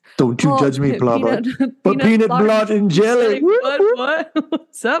 Don't you judge me, blah, blah. But peanut blood and jelly. What?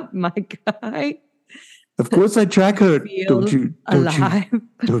 What's up, my guy? Of course I track her. Don't you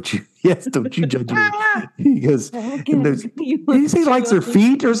yes, don't you judge me. He goes, does he say he likes her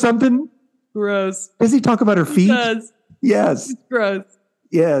feet or something? Gross. Does he talk about her feet? He does. Yes. It's gross.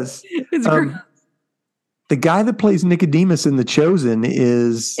 Yes. It's gross. The guy that plays Nicodemus in The Chosen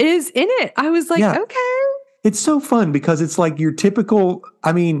is in it. I was like, okay. It's so fun because it's like your typical,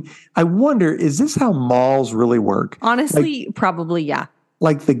 I wonder, is this how malls really work? Honestly, probably, yeah.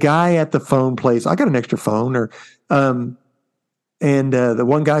 Like the guy at the phone place, I got an extra phone, or and the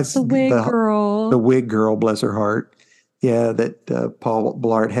one guy's the wig girl, bless her heart. Yeah, that Paul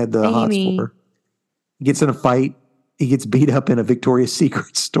Blart had the hots for. He gets in a fight. He gets beat up in a Victoria's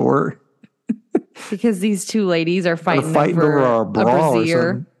Secret store. Because these two ladies are fighting over a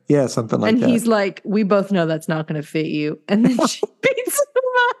brassiere. Yeah, something like that. And he's like, we both know that's not going to fit you. And then she beats him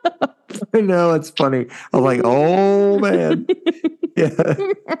up. I know, it's funny. I'm like, oh, man. Yeah.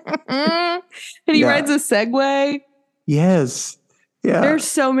 And he rides a Segway. Yes. Yeah. There's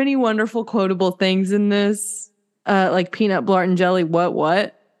so many wonderful quotable things in this. Like peanut, Blart, and jelly,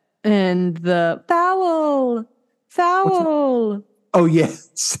 what? And the foul. Oh,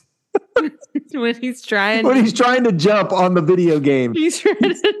 yes. When he's trying to jump on the video game. He's trying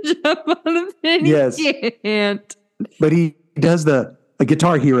to jump on the thing. Yes. He can't. But he does a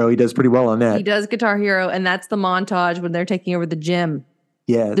Guitar Hero. He does pretty well on that. He does Guitar Hero, and that's the montage when they're taking over the gym.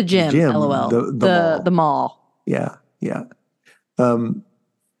 Yeah. The gym, LOL. The mall. Yeah. Yeah.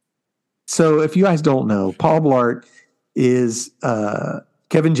 So if you guys don't know, Paul Blart is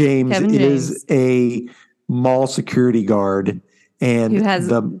Kevin James is a mall security guard and who has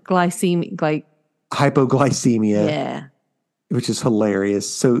hypoglycemia. Yeah. Which is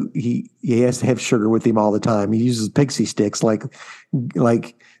hilarious. So he has to have sugar with him all the time. He uses pixie sticks like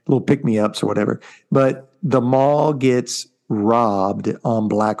little pick-me-ups or whatever. But the mall gets robbed on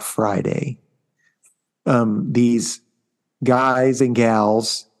Black Friday. These guys and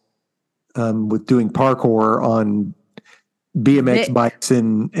gals with doing parkour on BMX bikes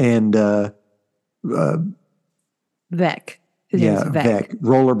and Vec. Vec.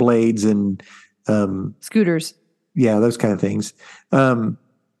 Rollerblades and scooters. Yeah, those kind of things.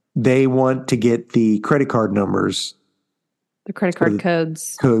 They want to get the credit card numbers. The credit card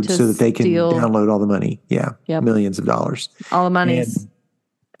codes so that they can download all the money. Yeah. Yep. Millions of dollars. All the monies.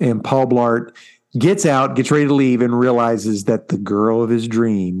 And Paul Blart gets ready to leave and realizes that the girl of his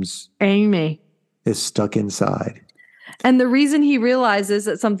dreams, Amy, is stuck inside. And the reason he realizes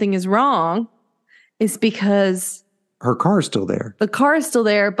that something is wrong is because her car is still there. The car is still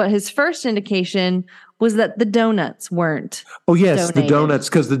there, but his first indication was that the donuts weren't. Oh, yes, donated. The donuts,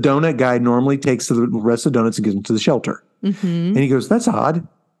 because the donut guy normally takes the rest of the donuts and gives them to the shelter. Mm-hmm. And he goes, that's odd.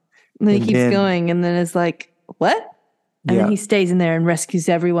 And then he keeps going and then is like, what? And then he stays in there and rescues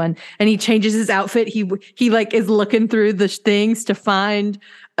everyone. And he changes his outfit. He like is looking through the things to find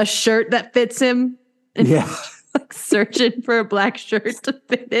a shirt that fits him. And like searching for a black shirt to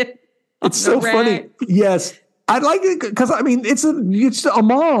fit him. It's so funny. Yes. I like it because I mean it's a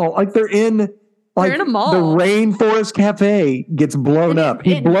mall. Like they're in a mall. The Rainforest Cafe gets blown up.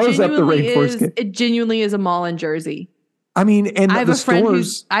 He blows up the Rainforest Cafe. It genuinely is a mall in Jersey. I mean, and I have a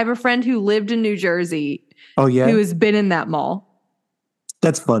friend who lived in New Jersey. Oh yeah, who has been in that mall.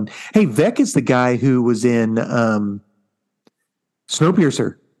 That's fun. Hey, Vec is the guy who was in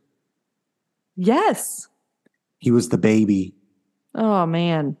Snowpiercer. Yes, he was the baby. Oh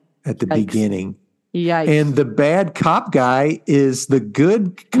man! At the beginning. Yikes. And the bad cop guy is the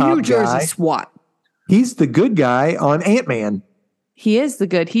good cop guy. New Jersey SWAT. He's the good guy on Ant-Man. He is the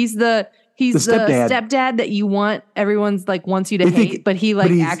good. He's the stepdad that you want. Everyone's like wants you to hate, but he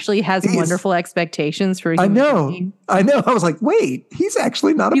actually has wonderful expectations for. I know. I was like, wait, he's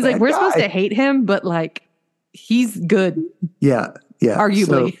actually not. He's like, we're supposed to hate him, but like, he's good. Yeah. Yeah.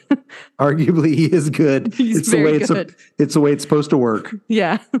 Arguably. So, arguably, he is good. It's the way it's supposed to work.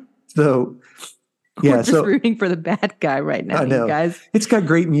 Yeah. So. We're just rooting for the bad guy right now, you guys. It's got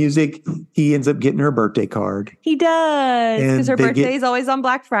great music. He ends up getting her birthday card. He does. Because her birthday is always on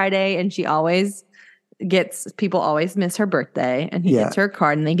Black Friday, and people always miss her birthday, and he gets her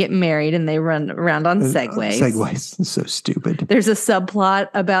card, and they get married, and they run around on Segways. Segways. It's so stupid. There's a subplot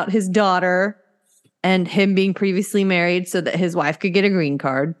about his daughter and him being previously married so that his wife could get a green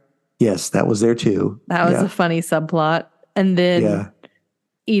card. Yes, that was there too. That was a funny subplot. And then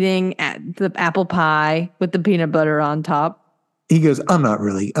eating the apple pie with the peanut butter on top. He goes, I'm not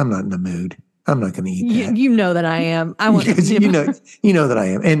in the mood. I'm not going to eat that. You know that I am. I want you know that I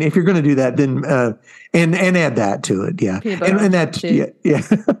am. And if you're going to do that, then and add that to it, yeah. And that, yeah.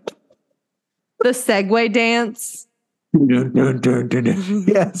 The Segway dance.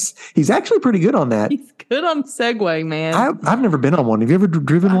 Yes, he's actually pretty good on that. He's good on Segway, man. I've never been on one. Have you ever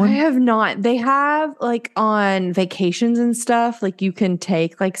driven one? I have not. They have like on vacations and stuff, like you can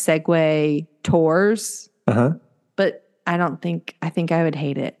take like Segway tours. But I think I would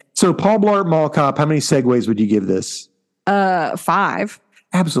hate it. So Paul Blart Mall Cop, how many Segways would you give this? 5.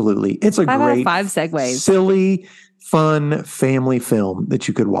 Absolutely. It's a great 5 Segways. Silly, fun family film that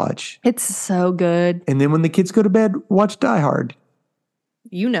you could watch. It's so good. And then when the kids go to bed, watch Die Hard.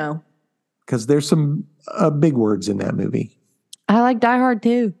 You know. Because there's some big words in that movie. I like Die Hard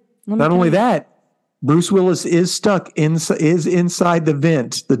too. Not only that, Bruce Willis is stuck inside the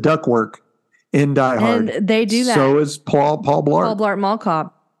vent, the ductwork in Die Hard. And they do that. So is Paul Blart. Paul Blart Mall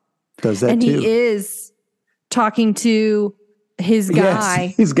Cop. Does that too. And he is talking to his guy.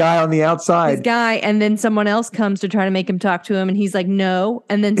 Yes, his guy on the outside. And then someone else comes to try to make him talk to him, and he's like, no.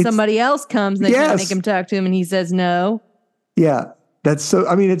 And then somebody else comes and they try to make him talk to him, and he says no. Yeah. That's so,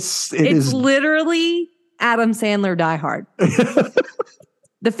 I mean, it's literally Adam Sandler Die Hard.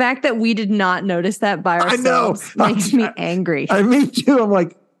 The fact that we did not notice that by ourselves makes me angry. I mean, too. I'm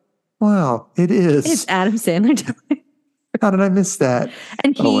like, wow, it is. It's Adam Sandler Die Hard. How did I miss that?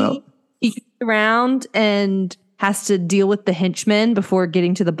 And he comes around and has to deal with the henchmen before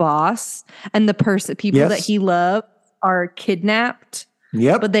getting to the boss. And the people that he loves are kidnapped.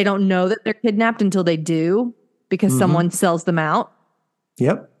 Yep. But they don't know that they're kidnapped until they do because someone sells them out.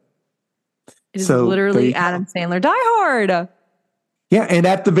 Yep. It is literally Adam Sandler Die Hard. Yeah, and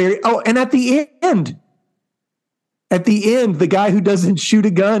at the end, the guy who doesn't shoot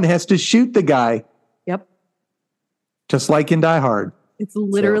a gun has to shoot the guy. Yep. Just like in Die Hard. It's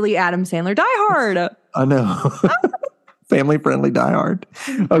literally Adam Sandler Die Hard. I know. Family friendly Die Hard.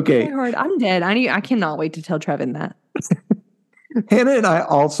 Okay. Die Hard. I'm dead. I cannot wait to tell Trevin that. Hannah and I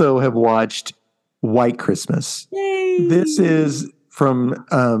also have watched White Christmas. Yay. This is from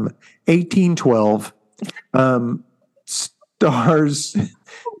 1812. Stars.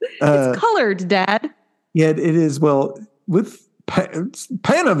 It's colored, Dad. Yeah, it is. Well, with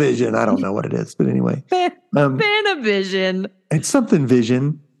Panavision. I don't know what it is, but anyway. Panavision. It's something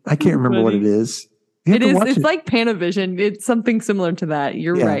Vision. I can't remember what it is. It's like Panavision. It's something similar to that.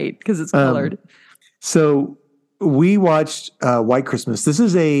 You're right, because it's colored. So we watched White Christmas. This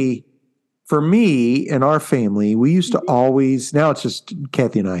is for me and our family, we used to always, now it's just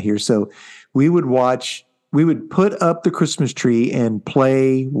Kathy and I here. So we would put up the Christmas tree and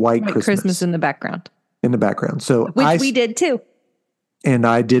play White Christmas in the background. So Which we did too. And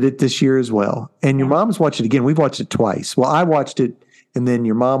I did it this year as well. And your mom's watched it again. We've watched it twice. Well, I watched it and then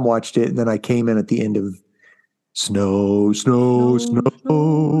your mom watched it. And then I came in at the end of Snow, Snow, Snow.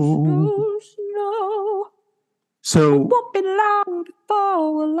 Snow, snow. So it won't be long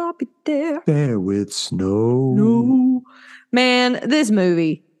before I'll be there. There with snow. No. Man, this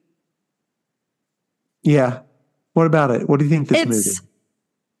movie. Yeah. What about it? What do you think this movie?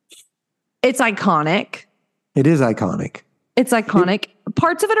 It's iconic. It is iconic. It's iconic.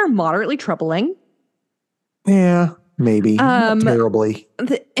 Parts of it are moderately troubling. Yeah, maybe. Not terribly.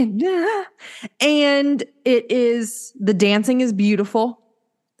 And the dancing is beautiful.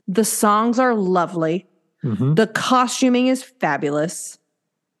 The songs are lovely. Mm-hmm. The costuming is fabulous.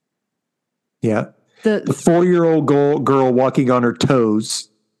 Yeah. The 4-year-old girl walking on her toes.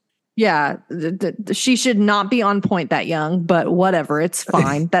 Yeah. She should not be on point that young, but whatever. It's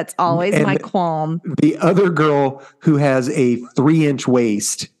fine. That's always my qualm. The other girl who has a 3-inch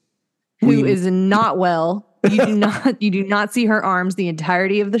waist. Who is not well. You do not see her arms the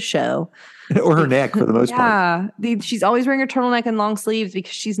entirety of the show. Or her neck for the most part. Yeah. She's always wearing her turtleneck and long sleeves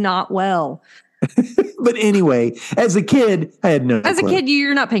because she's not well. But anyway, as a kid, I had no clue. As a kid,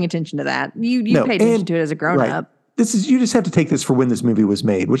 you're not paying attention to that. You pay attention to it as a grown up. You just have to take this for when this movie was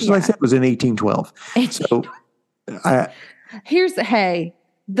made, which, as I said, was in 1812. So,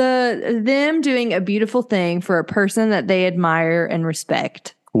 them doing a beautiful thing for a person that they admire and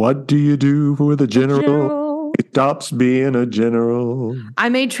respect. What do you do for the general? He stops being a general. I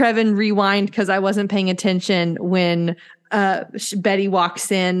made Trevin rewind because I wasn't paying attention when Betty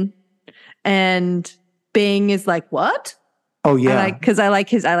walks in and Bing is like, "What?" Oh yeah, because I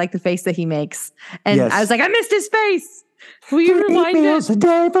like the face that he makes, and I was like, I missed his face. Will you rewind it? A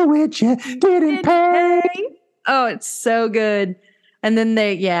day for which you didn't pay. Oh, it's so good. And then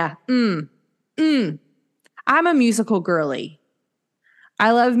I'm a musical girly. I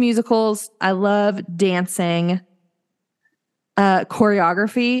love musicals. I love dancing,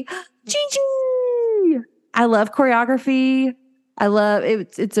 choreography. Gigi! I love choreography. I love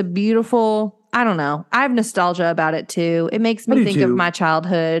it. It's a beautiful. I don't know. I have nostalgia about it too. It makes me think of my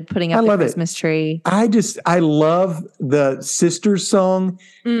childhood, putting up the Christmas tree. I love the Sisters song.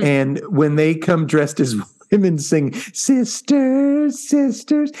 And when they come dressed as women sing, Sisters,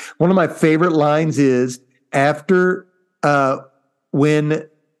 Sisters. One of my favorite lines is after when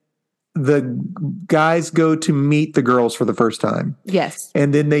the guys go to meet the girls for the first time. Yes.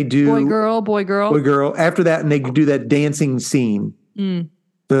 And then they do boy, girl, boy, girl. Boy, girl. After that, and they do that dancing scene.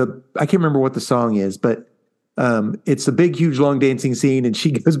 I can't remember what the song is, but it's a big, huge, long dancing scene. And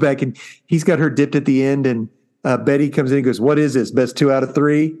she goes back and he's got her dipped at the end. And Betty comes in and goes, "What is this? Best 2 out of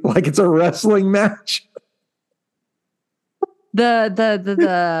 3?" Like it's a wrestling match.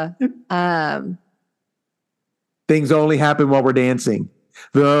 Things only happen while we're dancing.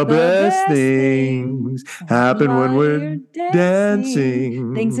 The best things happen when we're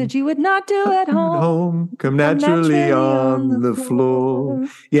dancing. Things that you would not do at home. Come naturally on the floor.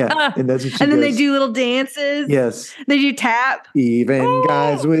 Yeah. And that's what she And then does. they do little dances. Yes. They do tap. Even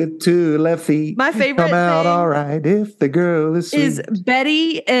guys with 2 left feet. My favorite come out all right if the girl is sweet. Is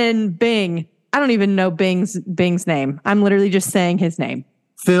Betty and Bing. I don't even know Bing's name. I'm literally just saying his name.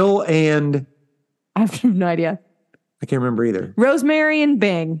 Phil and I have no idea. I can't remember either. Rosemary and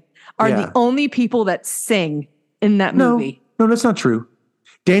Bing are the only people that sing in that movie. No, that's not true.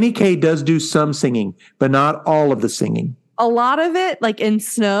 Danny Kaye does do some singing, but not all of the singing. A lot of it, like in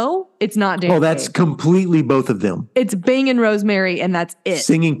Snow, it's not Danny Kaye. That's completely both of them. It's Bing and Rosemary, and that's it.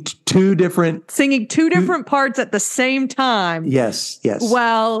 Singing two different parts at the same time. Yes.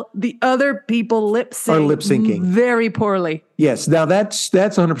 While the other people are lip syncing very poorly. Yes. Now that's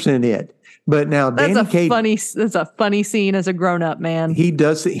 100% it. But now that's a funny scene as a grown up man. He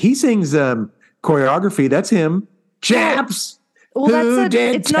sings choreography. That's him. Chaps. Well,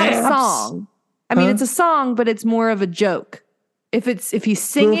 it's not a song. I mean, it's a song, but it's more of a joke. If he's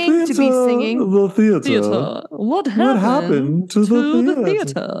singing to be singing, the theater. What happened to the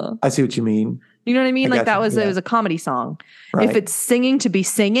theater? I see what you mean. You know what I mean? Like it was a comedy song. Right. If it's singing to be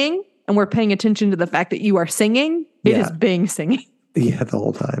singing, and we're paying attention to the fact that you are singing, it is Bing singing. Yeah, the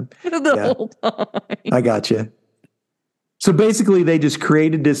whole time. Whole time. I got you. So basically, they just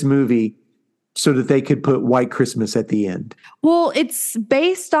created this movie so that they could put White Christmas at the end. Well, it's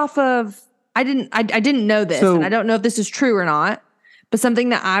based off of. I didn't know this, and I don't know if this is true or not, but something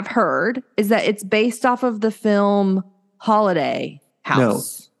that I've heard is that it's based off of the film Holiday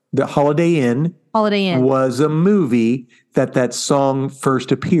House. No, the Holiday Inn was a movie that song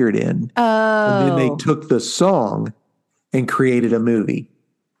first appeared in. Oh. And then they took the song and created a movie.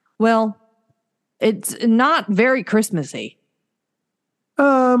 Well, it's not very Christmassy.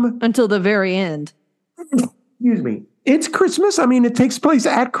 Until the very end. Excuse me. It's Christmas. I mean, it takes place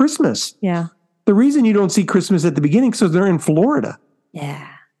at Christmas. Yeah. The reason you don't see Christmas at the beginning is because they're in Florida. Yeah.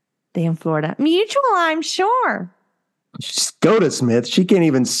 They're in Florida. Mutual, I'm sure. Skoda Smith. She can't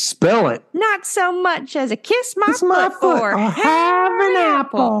even spell it. Not so much as a kiss my foot or have an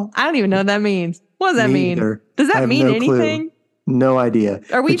apple. I don't even know what that means. What does that mean? Either. Does that mean anything? Clue. No idea.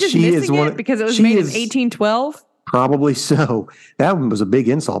 Are we just missing it because it was made in 1812? Probably so. That one was a big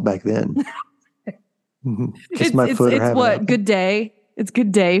insult back then. It's what? Good Day. It's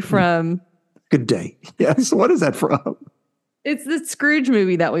Good Day from... Good Day. Yes. What is that from? It's the Scrooge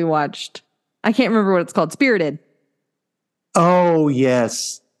movie that we watched. I can't remember what it's called. Spirited. Oh,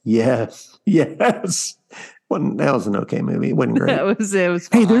 yes. Well, that was an okay movie. It wasn't great. It was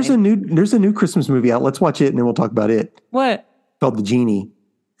fine. Hey, there's a new Christmas movie out. Let's watch it and then we'll talk about it. What? It's called The Genie.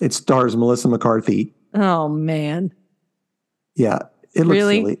 It stars Melissa McCarthy. Oh, man. Yeah. It looks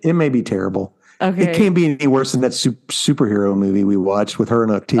silly. It may be terrible. Okay. It can't be any worse than that superhero movie we watched with her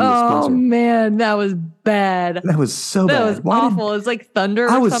and Octavia Spencer. Oh, man. That was bad. That was so bad. That was awful. It was like Thunder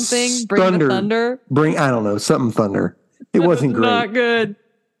or something. Bring the Thunder. I don't know. Something Thunder. It wasn't great. Not good.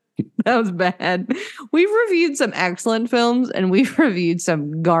 That was bad. We've reviewed some excellent films and we've reviewed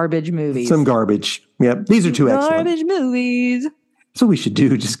some garbage movies. Some garbage. Yep. These are two excellent. Garbage movies. So we should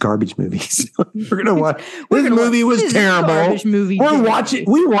do just garbage movies. We're gonna watch. This movie was terrible. Garbage movie.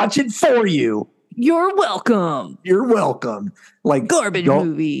 We watch it for you. You're welcome. You're welcome. Like garbage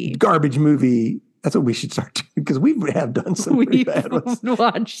movie. Garbage movie. That's what we should start doing because we have done some pretty bad ones.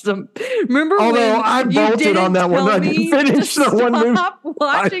 Watched some. Remember Although I bolted on that one. I didn't finish the one movie.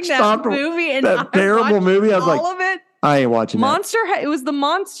 Watching that movie and that terrible movie. I was like, all of it. I ain't watching Monster. It was the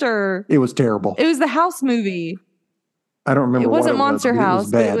Monster. It was terrible. It was the house movie. I don't remember. It wasn't Monster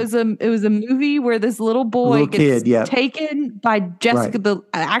House, but it was a movie where this little boy gets taken by Jessica, the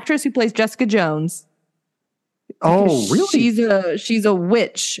actress who plays Jessica Jones. Oh, really? She's a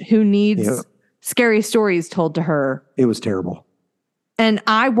witch who needs scary stories told to her. It was terrible. And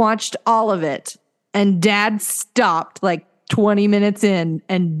I watched all of it, and Dad stopped like 20 minutes in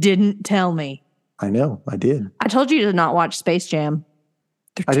and didn't tell me. I know, I did. I told you to not watch Space Jam.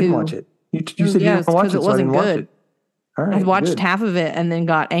 I didn't watch it. You said you didn't watch it, it wasn't good. All right, I watched half of it and then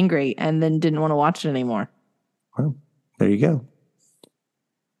got angry and then didn't want to watch it anymore. Well, there you go.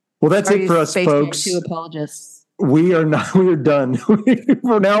 Well, that's it for us, folks. Two apologists. We are done.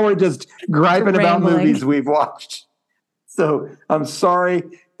 For now, we're just griping about movies we've watched. So I'm sorry.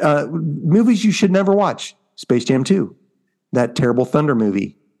 Movies you should never watch. Space Jam 2. That terrible Thunder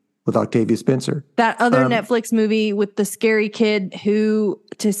movie with Octavia Spencer. That other Netflix movie with the scary kid who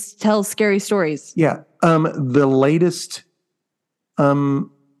just tells scary stories. Yeah. The latest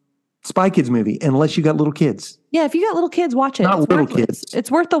Spy Kids movie, unless you got little kids. Yeah, if you got little kids, watch it. Not little kids.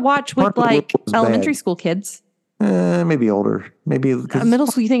 It's worth a watch with like elementary school kids. Maybe older. Maybe middle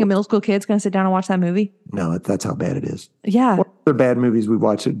school. You think a middle school kid's going to sit down and watch that movie? No, that's how bad it is. Yeah. What other bad movies we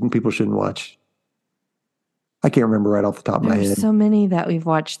watch and people shouldn't watch? I can't remember right off the top of my head. There's so many that we've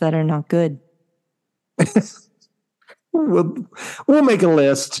watched that are not good. We'll make a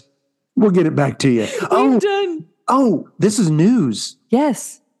list. We'll get it back to you. We're done. Oh, this is news.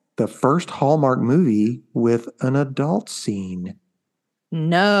 Yes. The first Hallmark movie with an adult scene.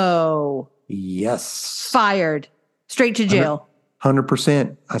 No. Yes. Fired. Straight to jail.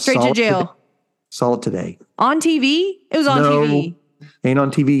 100%. Straight to jail. Saw it today. On TV? It was on TV. Ain't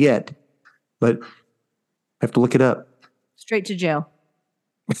on TV yet, but I have to look it up. Straight to jail.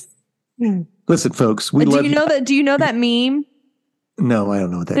 Listen, folks, we love you. Do you know that meme? No, I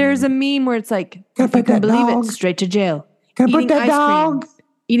don't know what that There's means. a meme where it's like, Can I if you put can that believe dog? it, straight to jail. Can I Eating put that dog?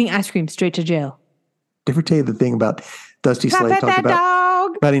 Eating ice cream, straight to jail. Did I ever tell you the thing about Dusty Can I Slade pet talked that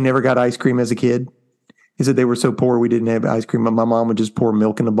dog? about he never got ice cream as a kid? He said they were so poor we didn't have ice cream, but my mom would just pour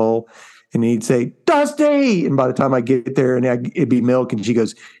milk in a bowl. And he'd say, Dusty! And by the time I get there, and it'd be milk, and she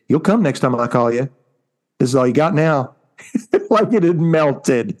goes, you'll come next time I call you. This is all you got now. Like it had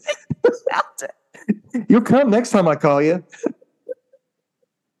melted. You'll come next time I call you.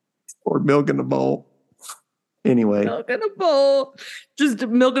 Or milk in a bowl. Anyway. Milk in a bowl. Just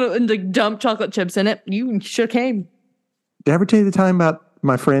milk and like dump chocolate chips in it. You should have came. Did I ever tell you the time about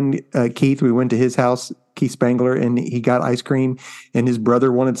my friend Keith? We went to his house, Keith Spangler, and he got ice cream, and his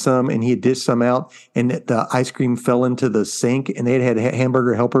brother wanted some, and he had dished some out, and the ice cream fell into the sink, and they had a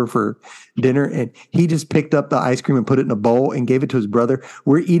hamburger helper for dinner, and he just picked up the ice cream and put it in a bowl and gave it to his brother.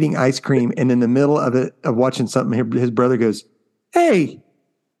 We're eating ice cream, and in the middle of watching something, his brother goes, hey,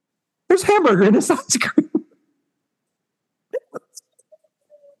 there's hamburger in this ice cream.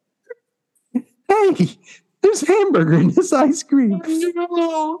 Hey, there's hamburger in this ice cream.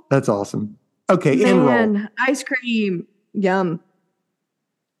 No. That's awesome. Okay, Man, enroll. ice cream. Yum.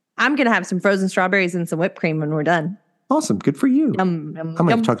 I'm going to have some frozen strawberries and some whipped cream when we're done. Awesome. Good for you. Yum, yum, I'm going to have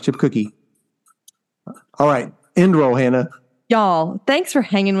yum. a chocolate chip cookie. All right. End roll, Hannah. Y'all, thanks for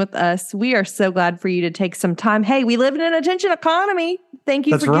hanging with us. We are so glad for you to take some time. Hey, we live in an attention economy. Thank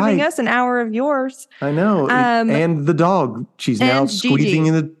you That's for giving right. us an hour of yours. I know. And the dog. She's now and squeezing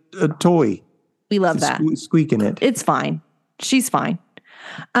Gigi. in a toy. We love that. Squeaking it. It's fine. She's fine.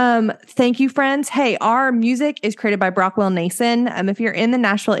 Thank you, friends. Hey, our music is created by Brockwell Nason. If you're in the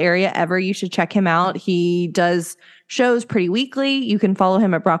Nashville area ever, you should check him out. He does shows pretty weekly. You can follow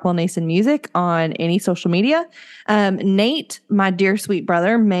him at Brockwell Nason Music on any social media. Nate, my dear sweet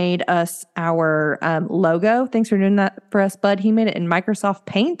brother, made us our logo. Thanks for doing that for us, bud. He made it in Microsoft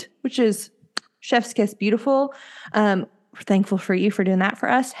Paint, which is chef's kiss beautiful. We're thankful for you for doing that for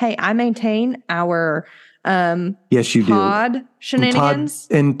us. Hey, I maintain our yes, you pod do. shenanigans.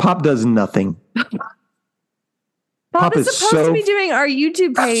 And Pop does nothing. Pop is supposed to be doing our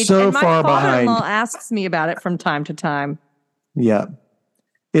YouTube page, and my far father-in-law behind. asks me about it from time to time. Yeah.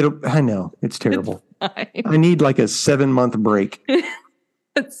 I know. It's terrible. Fine. I need like a 7-month break.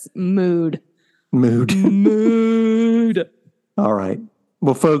 It's mood. Mood. All right.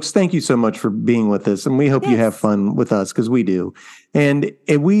 Well, folks, thank you so much for being with us. And we hope you have fun with us because we do. And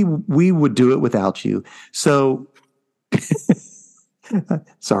we would do it without you. So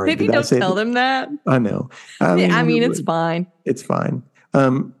sorry. Maybe don't tell them that. I know. I mean, it's fine. It's fine.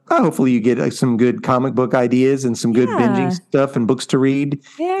 Hopefully you get some good comic book ideas and some good binging stuff and books to read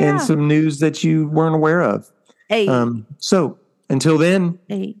and some news that you weren't aware of. Hey. So until then,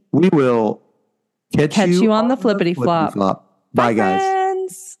 we will catch you on the flippity flop. Bye, guys.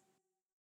 Friends.